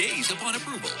within days upon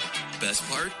approval. Best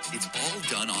part, it's all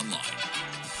done online.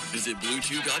 Visit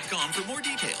BlueChew.com for more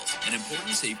details and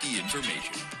important safety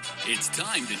information. It's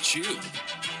time to chew.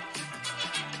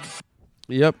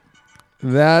 Yep.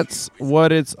 That's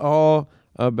what it's all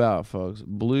about, folks.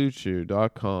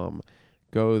 BlueChew.com.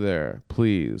 Go there.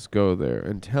 Please go there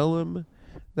and tell him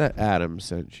that Adam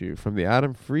sent you from the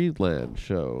Adam Friedland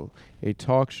Show, a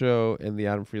talk show, and the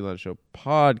Adam Friedland Show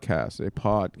podcast, a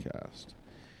podcast.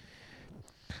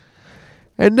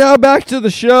 And now back to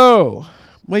the show.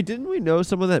 Wait, didn't we know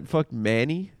someone that fucked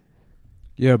Manny?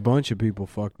 Yeah, a bunch of people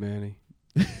fucked Manny.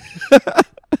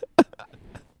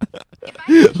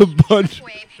 A bunch.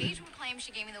 Paige would claim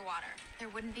she gave me the water. There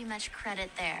wouldn't be much credit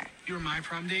there. You were my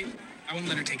prom date? I wouldn't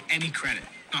let her take any credit.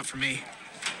 Not for me.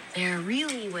 There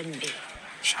really wouldn't be.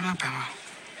 Shut up, Emma.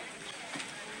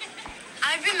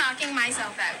 I've been knocking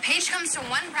myself out. Paige comes to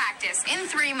one practice in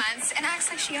 3 months and acts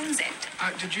like she owns it.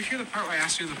 Did you hear the part where I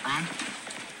asked you to the prom?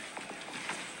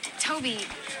 Toby,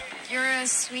 you're a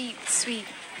sweet, sweet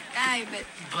guy, but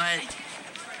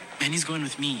Manny's going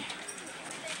with me.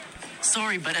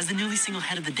 Sorry, but as the newly single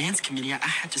head of the dance committee, I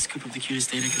had to scoop up the cutest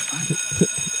date I could find.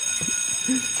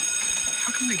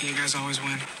 How come the gay guys always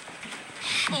win?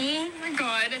 oh my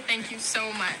god, thank you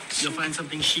so much. You'll find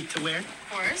something chic to wear.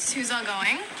 Of course, who's all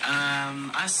going?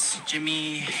 Us,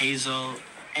 Jimmy, Hazel,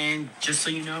 and just so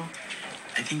you know,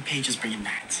 I think Paige is bringing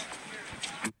Matt.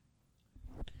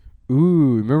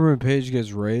 Ooh, remember when Paige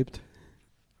gets raped?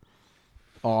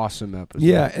 Awesome episode.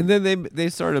 Yeah, and then they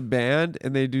start a band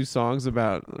and they do songs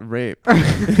about rape.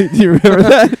 Do you remember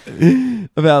that?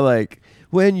 About like,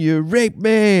 when you rape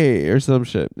me or some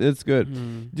shit. It's good.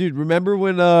 Mm. Dude, remember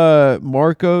when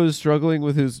Marco's struggling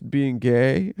with his being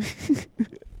gay?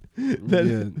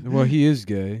 Yeah. Well, he is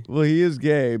gay. Well, he is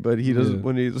gay, but he doesn't Yeah.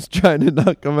 when he's trying to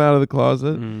not come out of the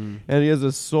closet. Mm. And he has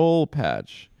a soul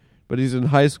patch. But he's in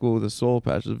high school with a soul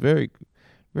patch. It's very,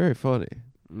 very funny.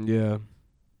 Yeah.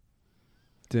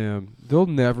 Damn. There'll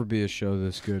never be a show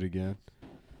this good again.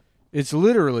 It's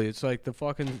like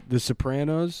the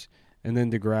Sopranos and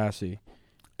then Degrassi.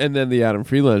 And then the Adam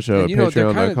Freeland Show And at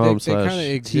they're kinda- patreon.com they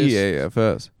kinda exist-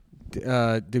 /TAFS.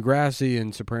 Degrassi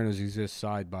and Sopranos exist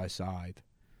side by side.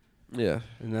 Yeah.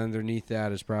 And then underneath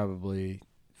that is probably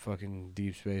fucking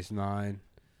Deep Space Nine.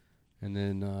 And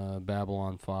then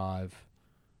Babylon 5.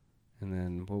 And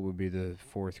then what would be the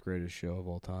fourth greatest show of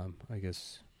all time? I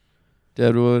guess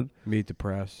Deadwood. Meet the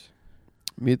Press.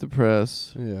 Meet the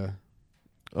Press. Yeah.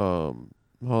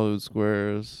 Hollywood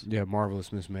Squares. Yeah,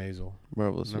 Marvelous Miss Maisel.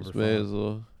 Marvelous Miss Number 5.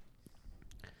 Maisel.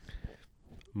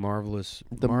 Marvelous.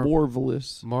 The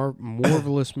Marvelous.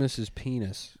 Marvelous Mrs.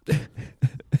 Penis.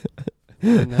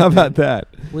 How about that?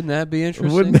 Wouldn't that be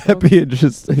interesting? Wouldn't that be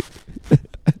interesting?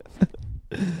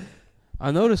 I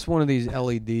noticed one of these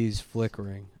LEDs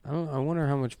flickering. I wonder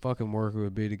how much fucking work it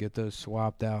would be to get those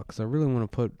swapped out, because I really want to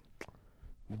put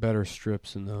better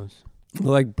strips in those.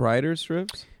 Like brighter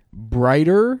strips?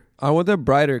 Brighter? I want that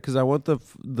brighter because I want the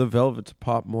velvet to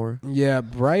pop more. Yeah,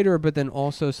 brighter, but then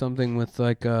also something with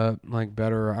like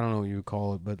better, I don't know what you would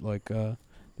call it, but like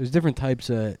there's different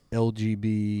types of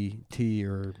LGBT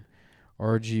or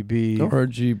RGB.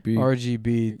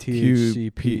 RGB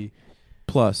THCP.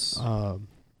 Plus.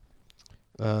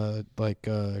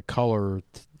 Color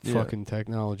fucking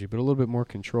technology, but a little bit more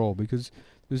control, because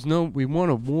we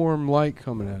want a warm light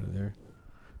coming out of there,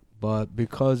 but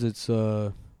because it's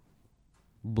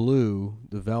blue,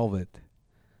 the velvet,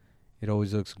 it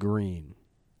always looks green.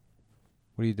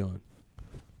 What are you doing?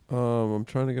 I'm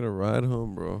trying to get a ride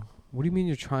home, bro. What do you mean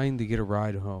you're trying to get a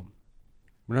ride home?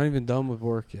 We're not even done with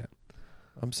work yet.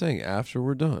 I'm saying after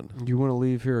we're done. You want to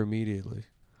leave here immediately?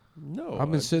 No, I've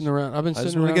been sitting around. I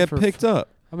just want to get picked up.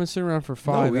 I've been sitting around for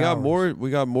 5 hours. We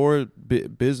got more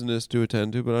business to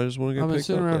attend to, but I just want to get I've been picked up.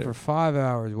 sitting around later. for 5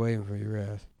 hours waiting for your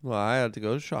ass. Well, I had to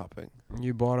go shopping.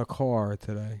 You bought a car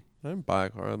today. I didn't buy a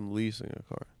car. I'm leasing a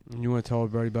car. And you want to tell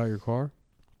everybody about your car?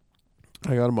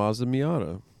 I got a Mazda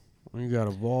Miata You got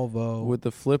a Volvo. with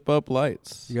the flip-up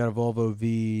lights. You got a Volvo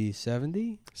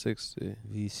V70? 60.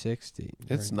 V60.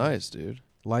 It's Very nice, dude.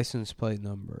 License plate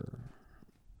number.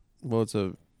 Well, it's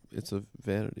a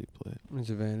vanity plate. It's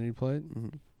a vanity plate? Mm-hmm.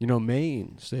 You know,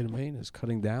 state of Maine is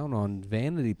cutting down on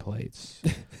vanity plates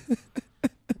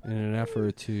in an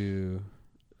effort to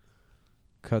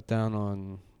cut down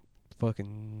on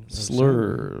fucking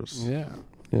Slurs. Yeah.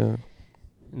 Yeah.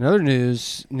 In other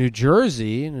news, New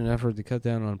Jersey, in an effort to cut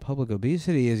down on public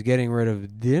obesity, is getting rid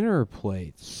of dinner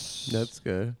plates. That's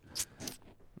good.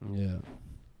 Yeah.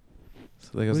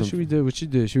 So they got What should we do?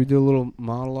 Should we do a little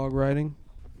monologue writing?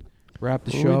 Wrap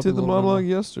the show we up. did a the little monologue more?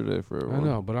 yesterday for I everyone.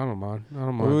 know, but I don't mind.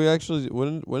 Well, we actually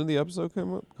when did the episode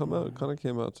come out? It kind of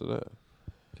came out today.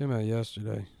 Came out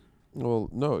yesterday. Well,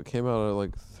 no, it came out at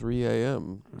like 3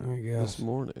 a.m. I guess. this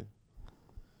morning.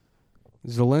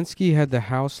 Zelensky had the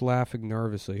House laughing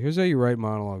nervously. Here's how you write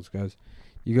monologues, guys.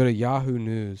 You go to Yahoo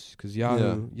News, because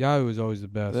Yahoo is always the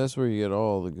best. That's where you get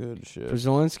all the good shit. For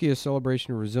Zelensky, a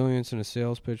celebration of resilience and a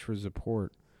sales pitch for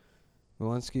support.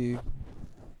 Zelensky...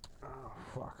 Oh,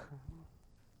 fuck.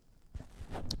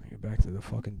 I'll get back to the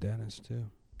fucking dentist, too.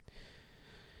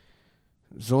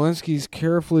 Zelensky's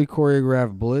carefully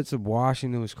choreographed blitz of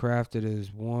Washington was crafted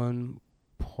as one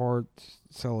part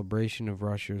celebration of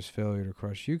Russia's failure to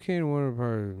crush Ukraine, one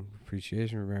part of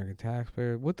appreciation for American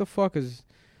taxpayers. What the fuck is...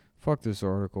 Fuck this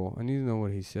article. I need to know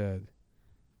what he said.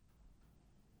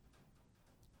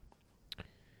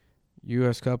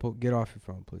 U.S. couple, get off your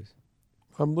phone, please.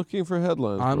 I'm looking for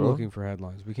headlines. I'm bro. looking for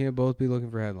headlines. We can't both be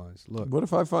looking for headlines. Look, What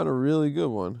if I find a really good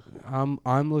one?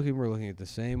 I'm looking. We're looking at the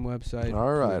same website.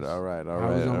 All right, Please. all right, all I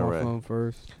was right, on all my right. phone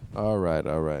first. All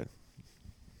right.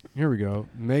 Here we go.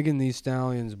 Megan Thee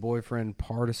Stallion's boyfriend,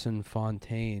 Partisan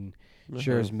Fontaine,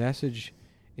 shares message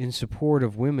in support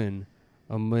of women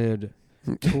amid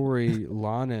Tory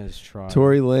Lanez trial.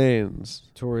 Tory Lanez.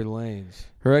 Tory Lanez.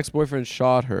 Her ex-boyfriend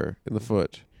shot her in the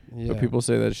foot. Yeah. But people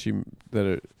say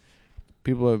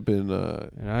people have been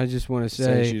And I just want to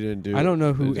saying say, she didn't do I don't know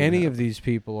it who didn't any happen. of these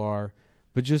people are,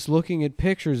 but just looking at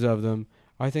pictures of them,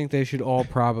 I think they should all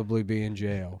probably be in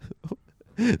jail.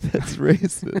 That's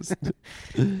racist.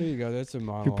 There you go. That's a You're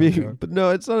monologue. being, joke. but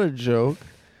no, it's not a joke.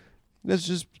 That's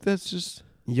just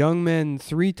Young men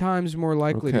 3 times more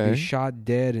likely to Okay. be shot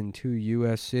dead in 2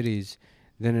 U.S. cities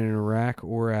than in Iraq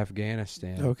or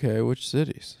Afghanistan. Okay, which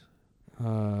cities?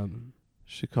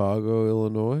 Chicago,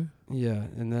 Illinois. Yeah,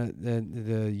 and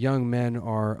the young men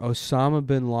are Osama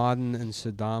bin Laden and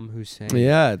Saddam Hussein.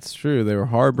 Yeah, it's true. They were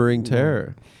harboring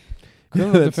terror.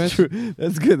 Criminal That's defense. true.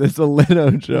 That's good. That's a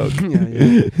Leno joke.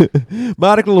 Yeah.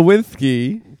 Monica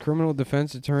Lewinsky. Criminal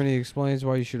defense attorney explains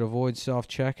why you should avoid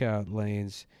self-checkout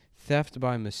lanes. Theft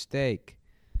by mistake.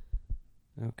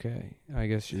 Okay, I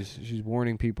guess she's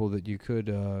warning people that you could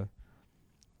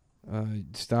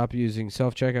stop using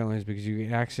self-checkout lanes because you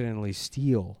can accidentally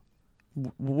steal.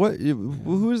 What?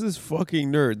 Who is this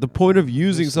fucking nerd? The point of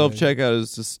using This self-checkout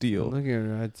is to I'm steal.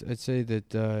 looking at it, I'd say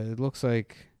that it looks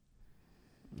like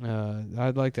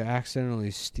I'd like to accidentally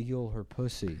steal her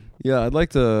pussy. Yeah, I'd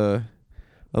like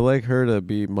her to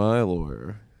be my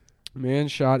lawyer. Man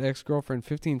shot ex-girlfriend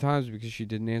 15 times because she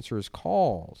didn't answer his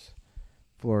calls.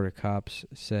 Florida cops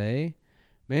say.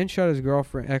 Man shot his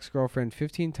ex-girlfriend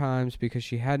 15 times because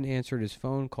she hadn't answered his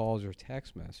phone calls or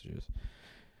text messages.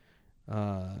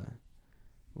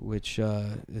 Which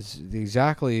is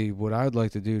exactly what I'd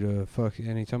like to do to fuck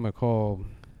anytime I call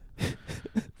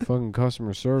fucking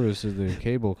customer service at the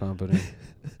cable company.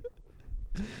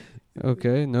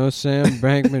 Okay, no Sam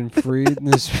Bankman-Fried in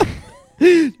this.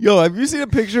 Yo, have you seen a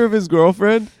picture of his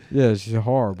girlfriend? Yeah, she's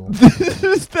horrible.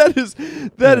 that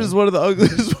is one of the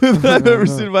ugliest women I've ever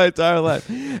seen in my entire life.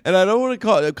 And I don't want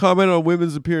to comment on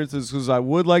women's appearances because I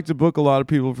would like to book a lot of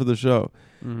people for the show.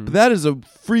 Mhm. But that is a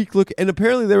freak look. And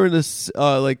apparently they were into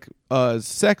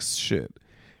sex shit.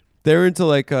 They're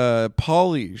into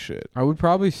poly shit. I would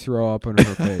probably throw up on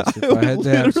her face if I had to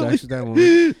have sex with that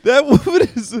woman. That woman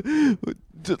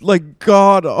is like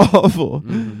god awful.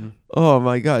 Mm-hmm. Oh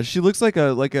my god, she looks like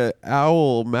a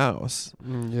owl mouse.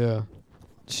 Yeah.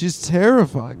 She's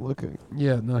terrifying looking.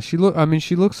 Yeah, no, she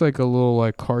looks like a little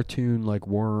like cartoon like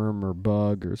worm or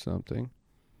bug or something.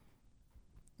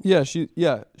 Yeah, she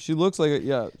looks like it.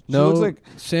 Yeah, she No, looks like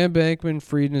Sam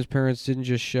Bankman-Fried and his parents didn't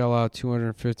just shell out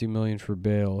 $250 million for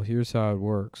bail. Here's how it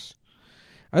works.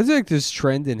 I think this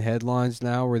trend in headlines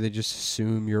now where they just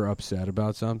assume you're upset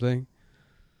about something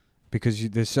because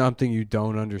there's something you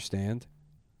don't understand.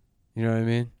 You know what I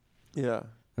mean? yeah.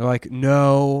 They're like,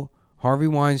 no, Harvey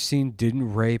Weinstein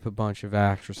didn't rape a bunch of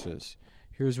actresses.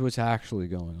 Here's what's actually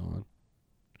going on.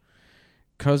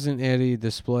 Cousin Eddie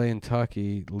display in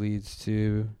Tucky leads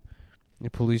to a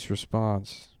police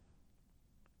response.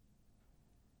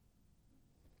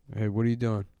 Hey, what are you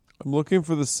doing? I'm looking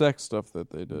for the sex stuff that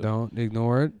they did. Don't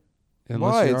ignore it.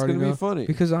 Why? you It's already gonna be know. funny.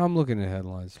 Because I'm looking at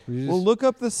headlines. Well, look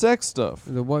up the sex stuff.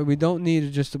 We don't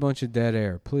need just a bunch of dead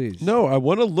air, please. No, I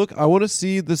want to look. I want to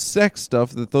see the sex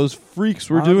stuff that those freaks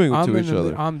were doing to each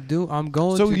other. I'm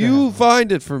going. So to you that.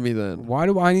 find it for me then. Why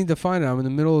do I need to find it? I'm in the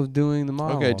middle of doing the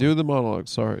monologue. Okay, do the monologue.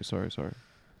 Sorry.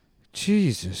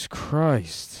 Jesus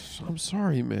Christ. I'm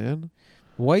sorry, man.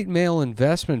 White male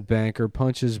investment banker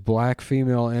punches black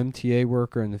female MTA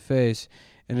worker in the face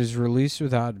and is released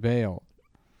without bail.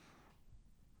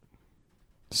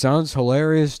 Sounds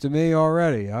hilarious to me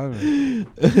already.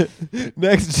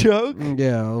 Next joke.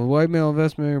 Yeah, a white male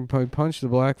investment banker punched the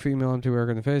black female MTA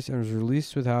worker in the face and was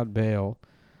released without bail.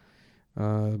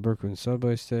 Brooklyn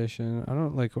subway station.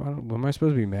 Am I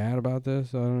supposed to be mad about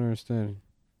this? I don't understand.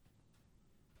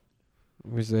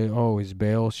 We say, his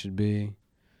bail should be.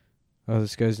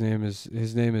 This guy's name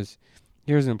is.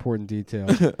 Here's an important detail.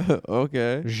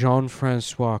 Okay.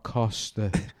 Jean-Francois Coste.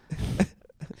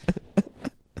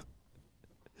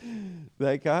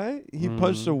 That guy? He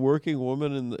punched a working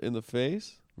woman in the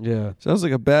face? Yeah. Sounds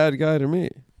like a bad guy to me.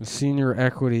 A senior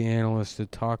equity analyst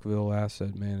at Tocqueville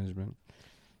Asset Management.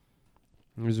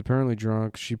 He was apparently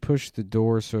drunk. She pushed the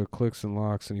door so it clicks and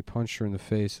locks, and he punched her in the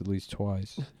face at least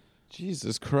twice.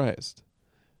 Jesus Christ.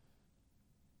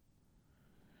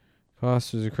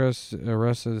 Coste was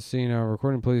arrested at the scene. Now,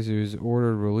 according to police, he was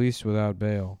ordered released without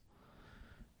bail.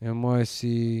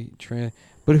 NYC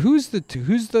But who's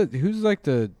like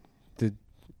the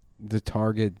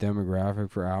target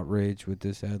demographic for outrage with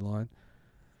this headline?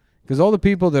 Because all the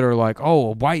people that are like, a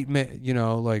white man,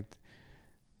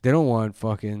 they don't want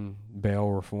fucking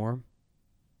bail reform,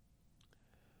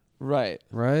 Right.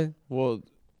 right? Well,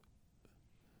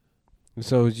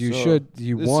 So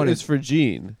it's for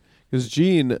Gene. Because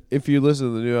Gene, if you listen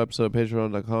to the new episode,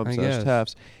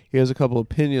 patreon.com/taps, he has a couple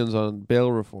opinions on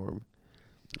bail reform.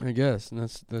 I guess. And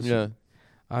that's Yeah.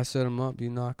 I set him up, you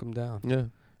knock him down. Yeah.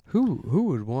 Who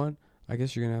would want? I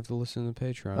guess you're gonna have to listen to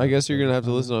Patreon. I guess you're going to have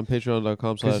to listen on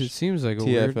patreon.com/TFS Because it seems like a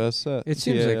weird. set. It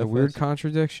seems like a weird TAFS.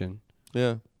 contradiction.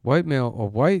 Yeah. A white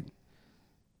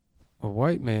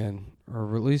man are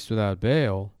released without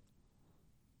bail.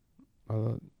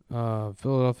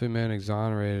 Philadelphia man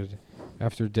exonerated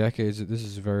after decades. This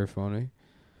is very funny.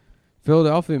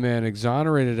 Philadelphia man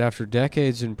exonerated after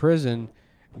decades in prison,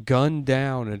 gunned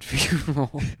down at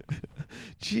funeral.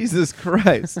 Jesus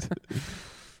Christ.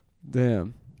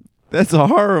 Damn. That's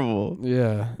horrible.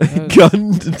 Yeah.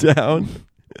 Gunned down.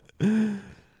 Oh,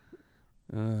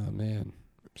 man.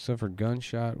 Suffered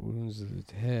gunshot wounds to the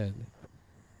head.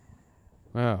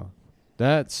 Wow.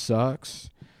 That sucks.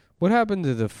 What happened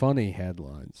to the funny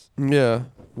headlines? Yeah.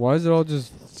 Why is it all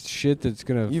just shit that's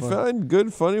going to... You found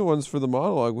good funny ones for the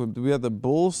monologue. We had the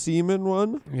bull semen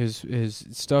one. His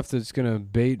stuff that's going to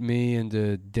bait me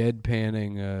into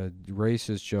deadpanning a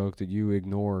racist joke that you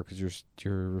ignore because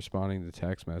you're responding to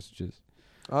text messages.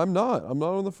 I'm not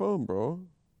on the phone, bro.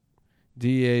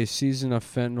 DEA sees enough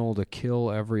fentanyl to kill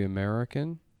every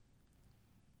American.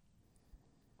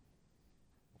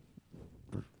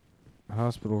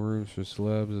 Hospital rooms for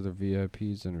celebs or the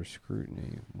VIPs under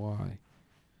scrutiny. Why?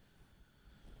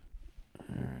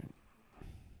 Alright.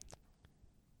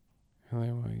 How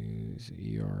do I use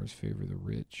ERs favor the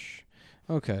rich?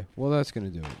 Okay, well that's gonna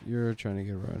do it. You're trying to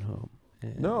get a ride home.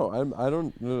 And No, I'm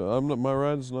not. My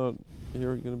ride's not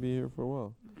here. Going to be here for a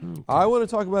while. Okay. I want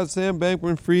to talk about Sam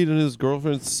Bankman-Fried and his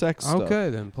girlfriend's sex stuff. Okay,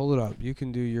 then pull it up. You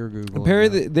can do your Google.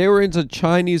 Apparently, they were into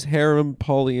Chinese harem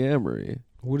polyamory.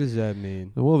 What does that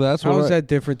mean? Well, that's how is that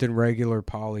different than regular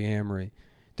polyamory?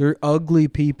 They're ugly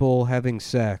people having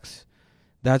sex.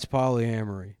 That's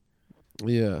polyamory.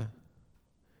 Yeah.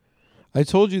 I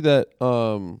told you that.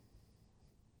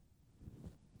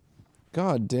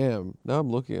 God damn! Now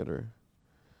I'm looking at her.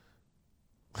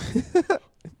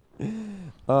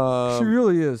 She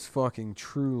really is fucking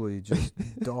truly just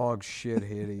dog shit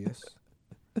hideous.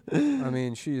 I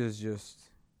mean, she is just...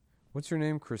 What's her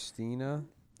name? Christina?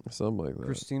 Something like that.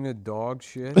 Christina dog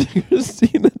shit?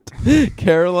 Christina...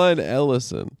 Caroline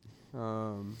Ellison.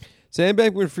 Sam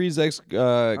Bankman-Fried's ex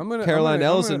Caroline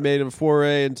Ellison made a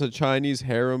foray into Chinese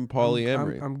harem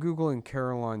polyamory. I'm Googling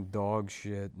Caroline dog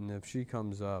shit, and if she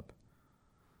comes up...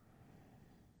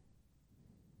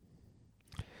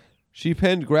 She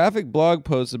penned graphic blog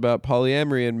posts about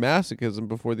polyamory and masochism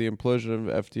before the implosion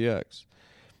of FTX.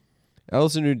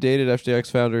 Ellison, who dated FTX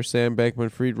founder Sam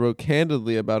Bankman-Fried, wrote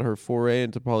candidly about her foray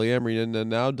into polyamory in a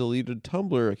now deleted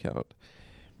Tumblr account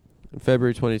in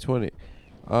February 2020.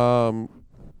 I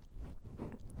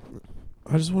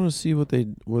just want to see what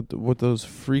those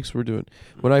freaks were doing.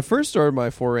 When I first started my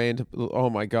foray into... Oh,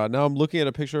 my God. Now I'm looking at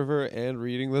a picture of her and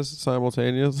reading this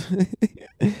simultaneously.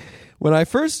 When I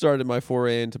first started my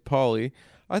foray into poly,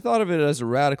 I thought of it as a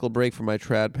radical break from my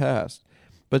trad past.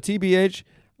 But TBH,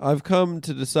 I've come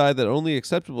to decide that only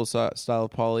acceptable style of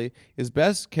poly is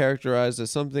best characterized as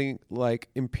something like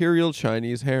imperial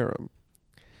Chinese harem.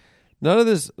 None of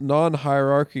this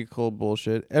non-hierarchical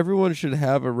bullshit. Everyone should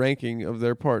have a ranking of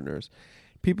their partners.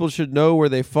 People should know where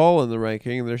they fall in the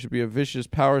ranking, and there should be a vicious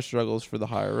power struggles for the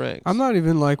higher ranks. I'm not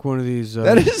even like one of these...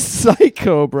 that is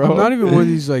psycho, bro. I'm not even one of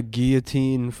these like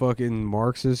guillotine fucking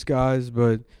Marxist guys,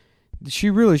 but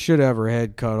she really should have her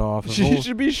head cut off. She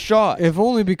should be shot. If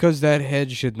only because that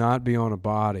head should not be on a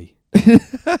body. It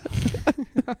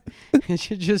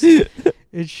should just...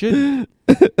 It should...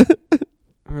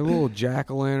 Her little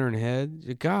jack-o'-lantern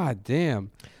head. God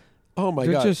damn. Oh my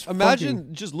They're God! Just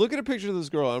imagine, just look at a picture of this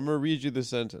girl. I'm gonna read you the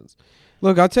sentence.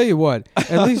 Look, I'll tell you what.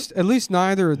 At least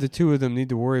neither of the two of them need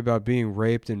to worry about being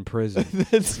raped in prison.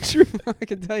 That's true. I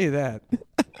can tell you that.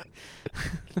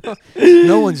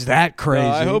 No one's that crazy.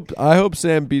 I hope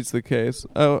Sam beats the case.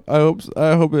 I hope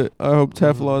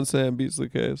Teflon Sam beats the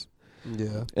case.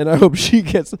 Yeah, and I hope she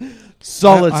gets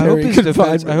solitary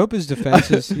confinement. I hope his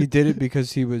defense is he did it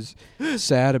because he was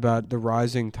sad about the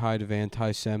rising tide of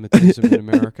anti-Semitism in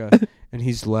America, and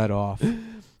he's let off.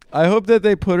 I hope that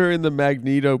they put her in the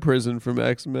Magneto prison from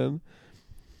X-Men.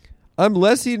 I'm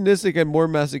less hedonistic and more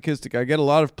masochistic. I get a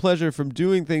lot of pleasure from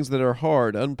doing things that are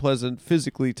hard, unpleasant,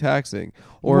 physically taxing,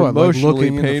 or emotionally like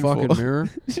looking painful. In the fucking mirror?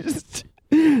 Just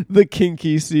the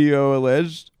kinky CEO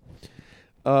alleged.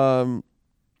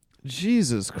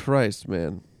 Jesus Christ,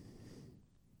 man.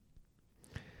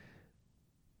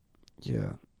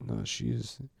 Yeah, no, she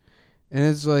is, and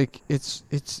it's like it's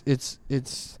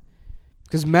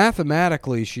because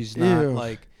mathematically she's not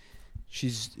like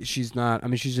she's not. I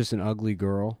mean, she's just an ugly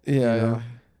girl. Yeah,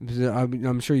 you know?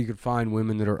 I'm sure you could find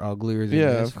women that are uglier than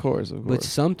this. Of course. But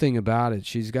something about it,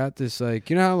 she's got this like,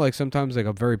 you know how like sometimes like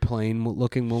a very plain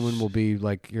looking woman will be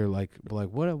like, you're like what?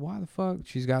 Why the fuck?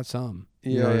 She's got some.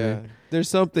 You know what I Yeah. mean? There's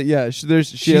something. Yeah. She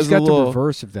She's has got a little. the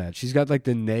reverse of that. She's got like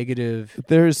the negative.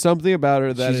 There is something about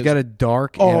her that She's is got a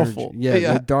dark awful. energy. Yeah,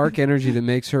 Yeah. the dark energy that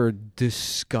makes her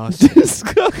disgusting.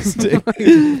 disgusting.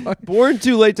 Born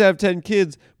too late to have 10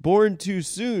 kids. Born too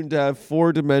soon to have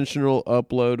 4-dimensional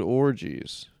upload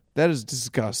orgies. That is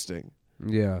disgusting.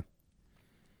 Yeah.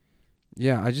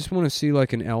 Yeah, I just want to see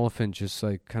like an elephant just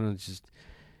like kind of just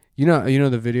you know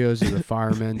the videos of the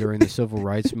firemen during the civil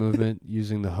rights movement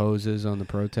using the hoses on the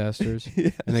protesters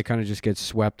Yes. and they kind of just get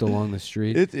swept along the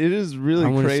street. It is really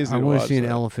crazy. I want to watch see an that.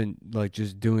 elephant like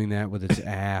just doing that with its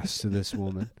ass to this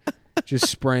woman. Just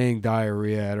spraying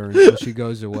diarrhea at her until she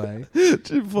goes away.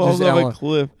 She falls Just off a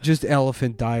cliff. Just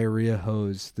elephant diarrhea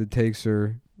hose that takes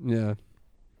her,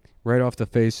 right off the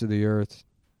face of the earth.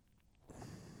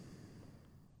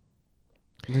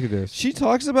 Look at this. She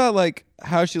talks about like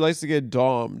how she likes to get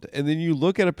domed, and then you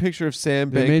look at a picture of Sam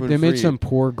They made Bankman-Fried. some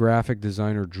poor graphic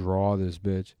designer draw this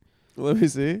bitch. Let me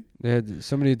see. They had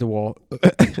somebody at the Wall.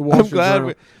 The Wall Street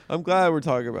Journal. I'm glad we're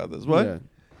talking about this. What? Yeah.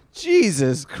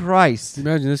 Jesus Christ!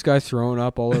 Imagine this guy throwing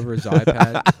up all over his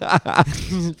iPad.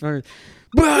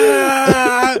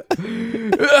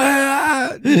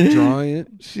 Drawing it.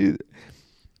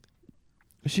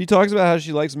 She talks about how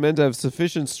she likes men to have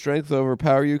sufficient strength to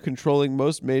overpower you, controlling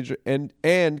most major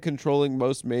and controlling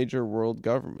most major world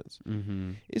governments.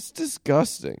 Mm-hmm. It's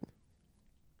disgusting.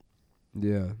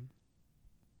 Yeah.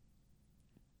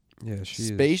 Yeah, she is.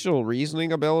 Spatial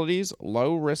reasoning abilities,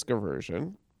 low risk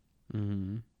aversion.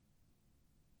 Mm-hmm.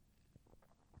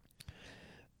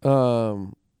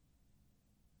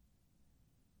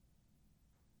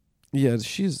 Yeah,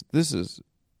 this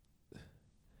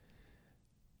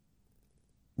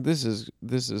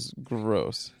is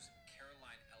gross.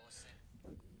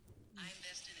 I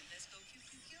invested in Vesco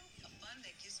QQQ, a fund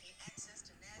that gives me access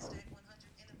to NASDAQ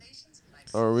 100 innovations.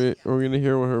 Are we gonna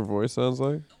hear what her voice sounds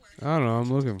like? I don't know.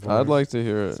 I'm looking for I'd it. like to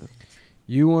hear it.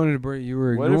 You wanted to bring. You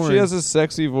were What ignoring. if she has a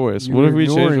sexy voice? you What were if we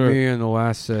change ignoring her? me in the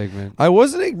last segment? I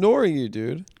wasn't ignoring you,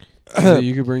 dude. So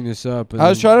you could bring this up. And I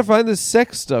was then- trying to find the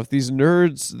sex stuff. These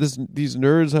nerds, these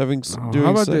nerds having doing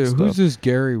how about sex this? stuff. Who's this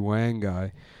Gary Wang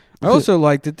guy? I also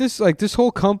like that this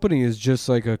whole company is just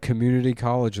like a community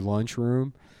college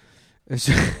lunchroom.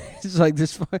 It's like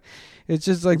this. It's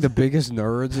just like the biggest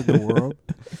nerds in the world.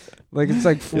 Like it's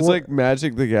like It's like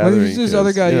Magic the Gathering. There's this other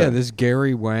kids. guy, this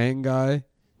Gary Wang guy.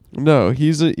 No, he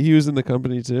was in the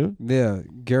company too. Yeah,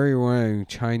 Gary Wang,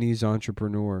 Chinese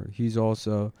entrepreneur. He's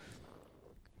also,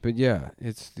 but yeah,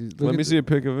 it's. Let me see a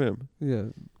pic of him. Yeah.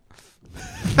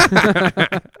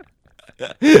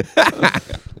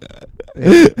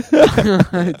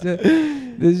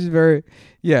 This is very.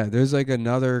 Yeah, there's like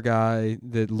another guy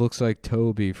that looks like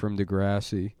Toby from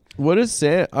Degrassi. What is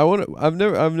Sam? I've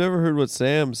never heard what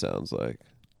Sam sounds like.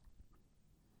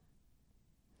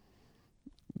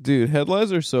 Dude,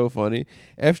 headlines are so funny.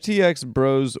 FTX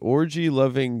bros orgy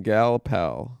loving gal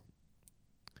pal.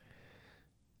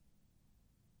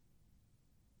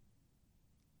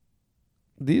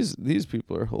 These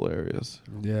people are hilarious.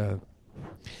 Yeah.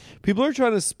 People are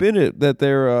trying to spin it that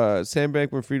their Sam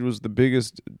Bankman-Fried was the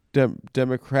biggest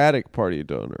Democratic Party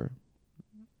donor.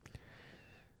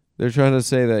 They're trying to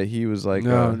say that he was like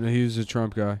No, he was a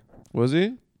Trump guy. was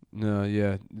he? No,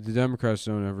 yeah, the Democrats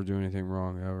don't ever do anything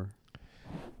wrong ever.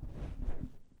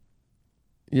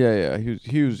 Yeah,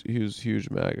 he was huge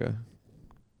MAGA.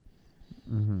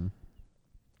 Mm-hmm.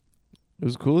 It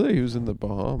was cool that he was in the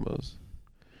Bahamas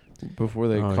before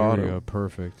they Oh, caught here we him. go.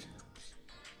 Perfect.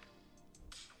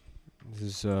 This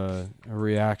is a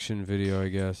reaction video, I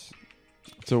guess.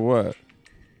 To what?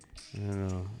 I don't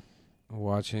know.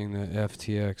 Watching the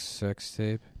FTX sex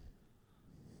tape.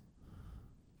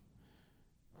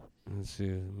 Let's see.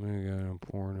 Maybe got it on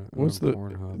porn. What's on the?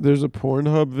 Pornhub. There's a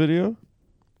Pornhub video.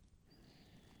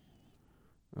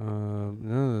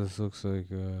 None of this looks like.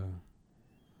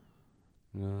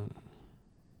 No.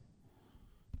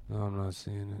 No, I'm not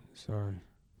seeing it. Sorry.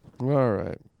 All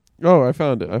right. Oh, I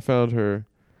found it. I found her.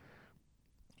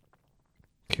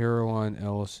 Caroline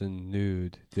Ellison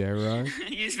nude. Did I right?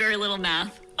 Use very little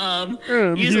math.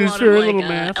 use Use a lot very of little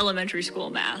math. elementary school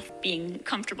math. Being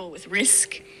comfortable with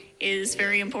risk is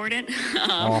very important.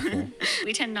 Awful.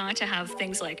 We tend not to have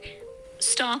things like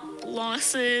stop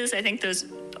losses. I think those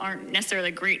aren't necessarily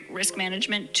a great risk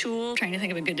management tool. Trying to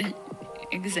think of a good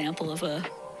example of a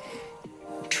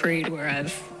trade where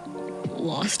I've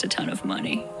lost a ton of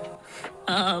money.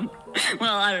 Well,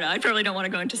 I don't know. I probably don't want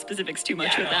to go into specifics too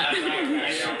much with that.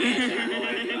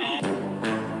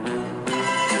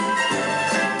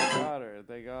 Got her.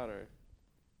 They got her.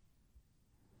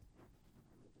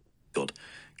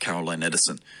 Caroline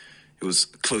Edison. It was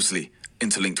closely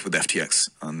interlinked with FTX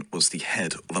and was the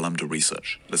head of Alameda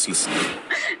Research. Let's listen.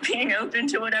 Being open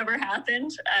to whatever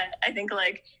happened. I think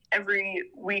like every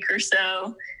week or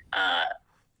so,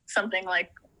 something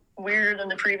like weirder than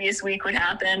the previous week would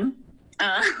happen.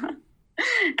 And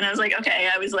I was like, okay,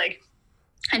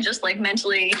 I just like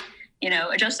mentally,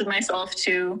 adjusted myself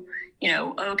to,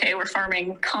 okay, we're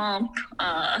farming comp.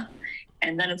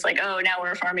 And then it's like, oh, now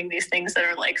we're farming these things that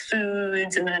are like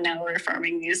foods. And then now we're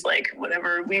farming these like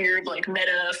whatever weird like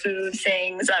meta food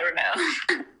things. I don't know.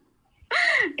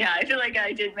 Yeah, I feel like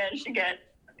I did manage to get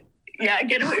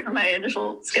away from my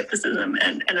initial skepticism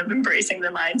and of embracing the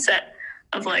mindset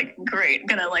of like, great, I'm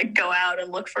going to like go out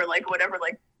and look for like whatever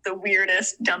like the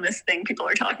weirdest, dumbest thing people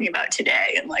are talking about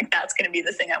today. And like, that's going to be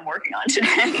the thing I'm working on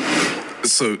today.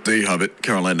 So there you have it.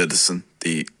 Caroline Edison,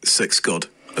 the sex god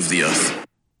of the earth.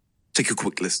 Take a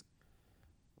quick listen.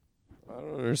 I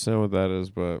don't understand what that is,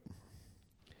 but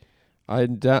I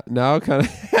now kind of...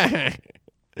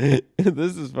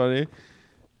 This is funny.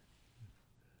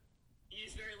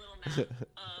 Use very little math.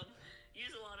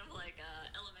 Use a lot of like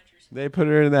elementary school. They put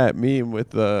her in that meme with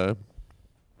the...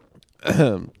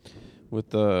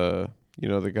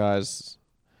 the guys...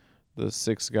 The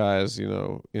 6 guys,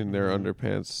 in their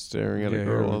underpants staring at a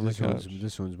girl on the couch.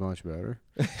 This one's much better.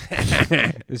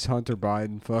 Is Hunter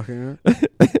Biden fucking her?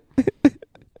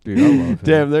 Dude, I love him.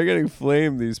 Damn, they're getting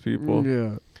flamed, these people.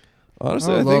 Yeah.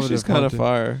 Honestly, I think she's kind of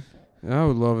fire. I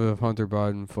would love it if Hunter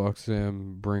Biden fucked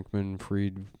Sam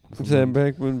Brinkman-Fried. Sam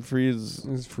Brinkman-Fried's...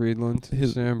 Is Friedland?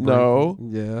 Sam No.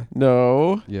 Yeah.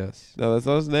 No. Yes. No, that's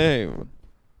not his name.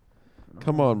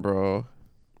 Come on, bro.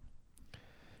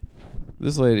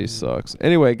 This lady sucks.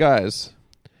 Anyway, guys,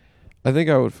 I think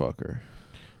I would fuck her.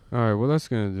 All right, well, that's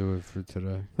going to do it for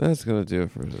today. That's going to do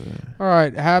it for today. All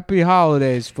right, happy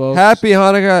holidays, folks. Happy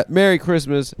Hanukkah, Merry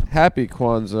Christmas, Happy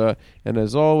Kwanzaa, and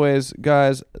as always,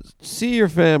 guys, see your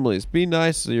families. Be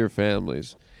nice to your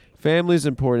families. Family's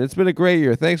important. It's been a great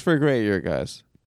year. Thanks for a great year, guys.